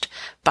Touched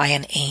by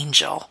an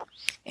Angel.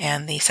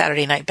 And the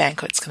Saturday night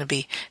banquet is going to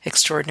be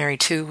extraordinary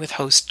too, with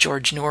host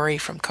George Noory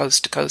from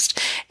Coast to Coast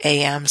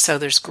AM. So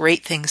there's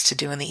great things to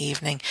do in the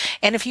evening.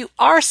 And if you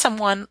are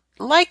someone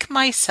like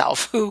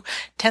myself who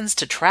tends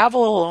to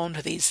travel alone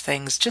to these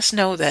things, just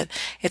know that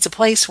it's a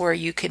place where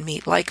you can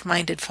meet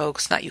like-minded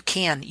folks.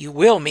 You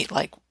will meet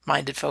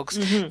like-minded folks.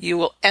 Mm-hmm. You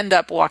will end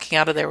up walking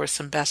out of there with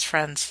some best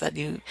friends that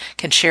you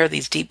can share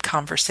these deep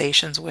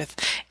conversations with.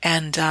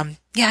 And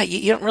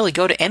you don't really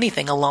go to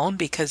anything alone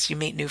because you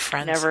meet new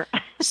friends. Never.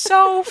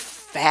 So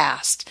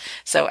fast.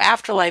 So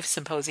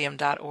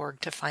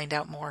afterlifesymposium.org to find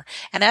out more.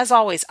 And as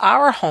always,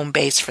 our home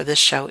base for this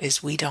show is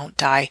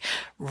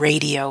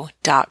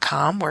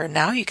WeDon'tDieRadio.com, where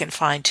now you can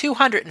find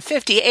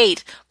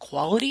 258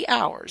 quality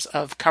hours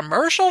of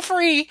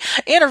commercial-free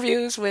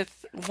interviews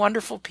with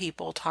wonderful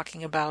people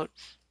talking about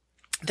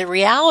the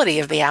reality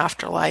of the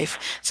afterlife,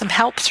 some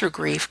help through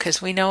grief,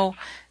 because we know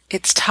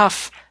it's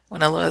tough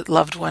when a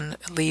loved one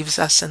leaves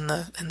us in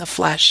the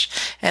flesh,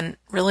 and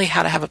really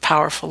how to have a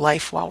powerful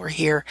life while we're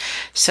here.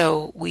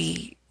 So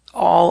we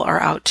all are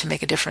out to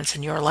make a difference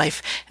in your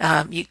life.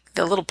 The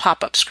little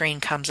pop-up screen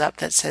comes up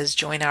that says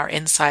join our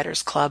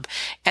Insiders Club.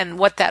 And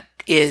what that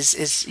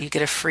is you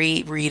get a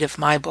free read of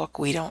my book,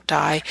 We Don't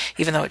Die,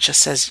 even though it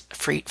just says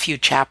few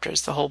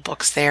chapters. The whole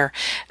book's there.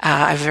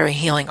 I have a very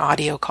healing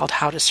audio called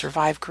How to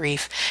Survive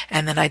Grief.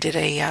 And then I did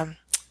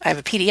I have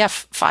a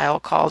PDF file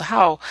called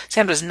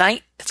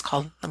it's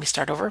called, let me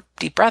start over,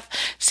 deep breath,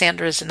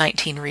 Sandra's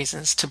 19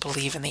 Reasons to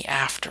Believe in the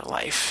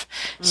Afterlife.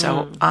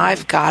 So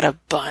I've got a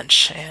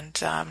bunch. And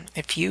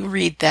if you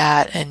read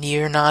that and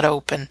you're not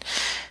open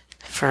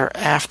for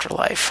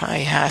afterlife,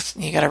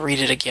 you got to read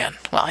it again.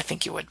 Well, I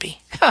think you would be.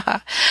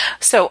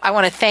 So I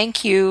want to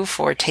thank you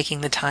for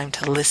taking the time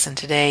to listen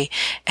today.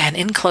 And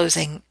in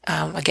closing,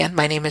 again,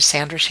 my name is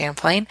Sandra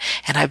Champlain,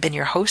 and I've been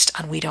your host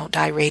on We Don't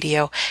Die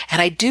Radio.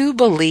 And I do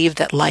believe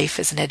that life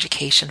is an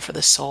education for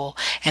the soul,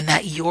 and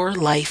that your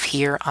life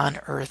here on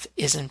earth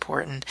is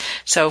important.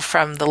 So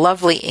from the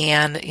lovely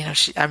Anne,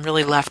 I'm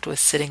really left with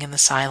sitting in the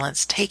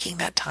silence, taking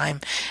that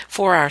time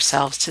for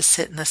ourselves to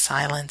sit in the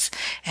silence.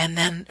 And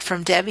then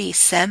from Debbie,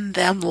 send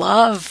them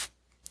love.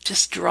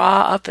 Just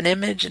draw up an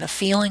image and a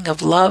feeling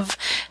of love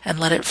and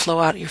let it flow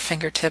out your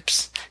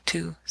fingertips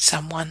to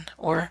someone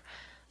or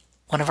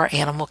one of our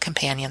animal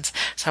companions.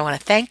 So I want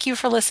to thank you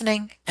for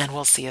listening, and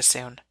we'll see you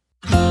soon.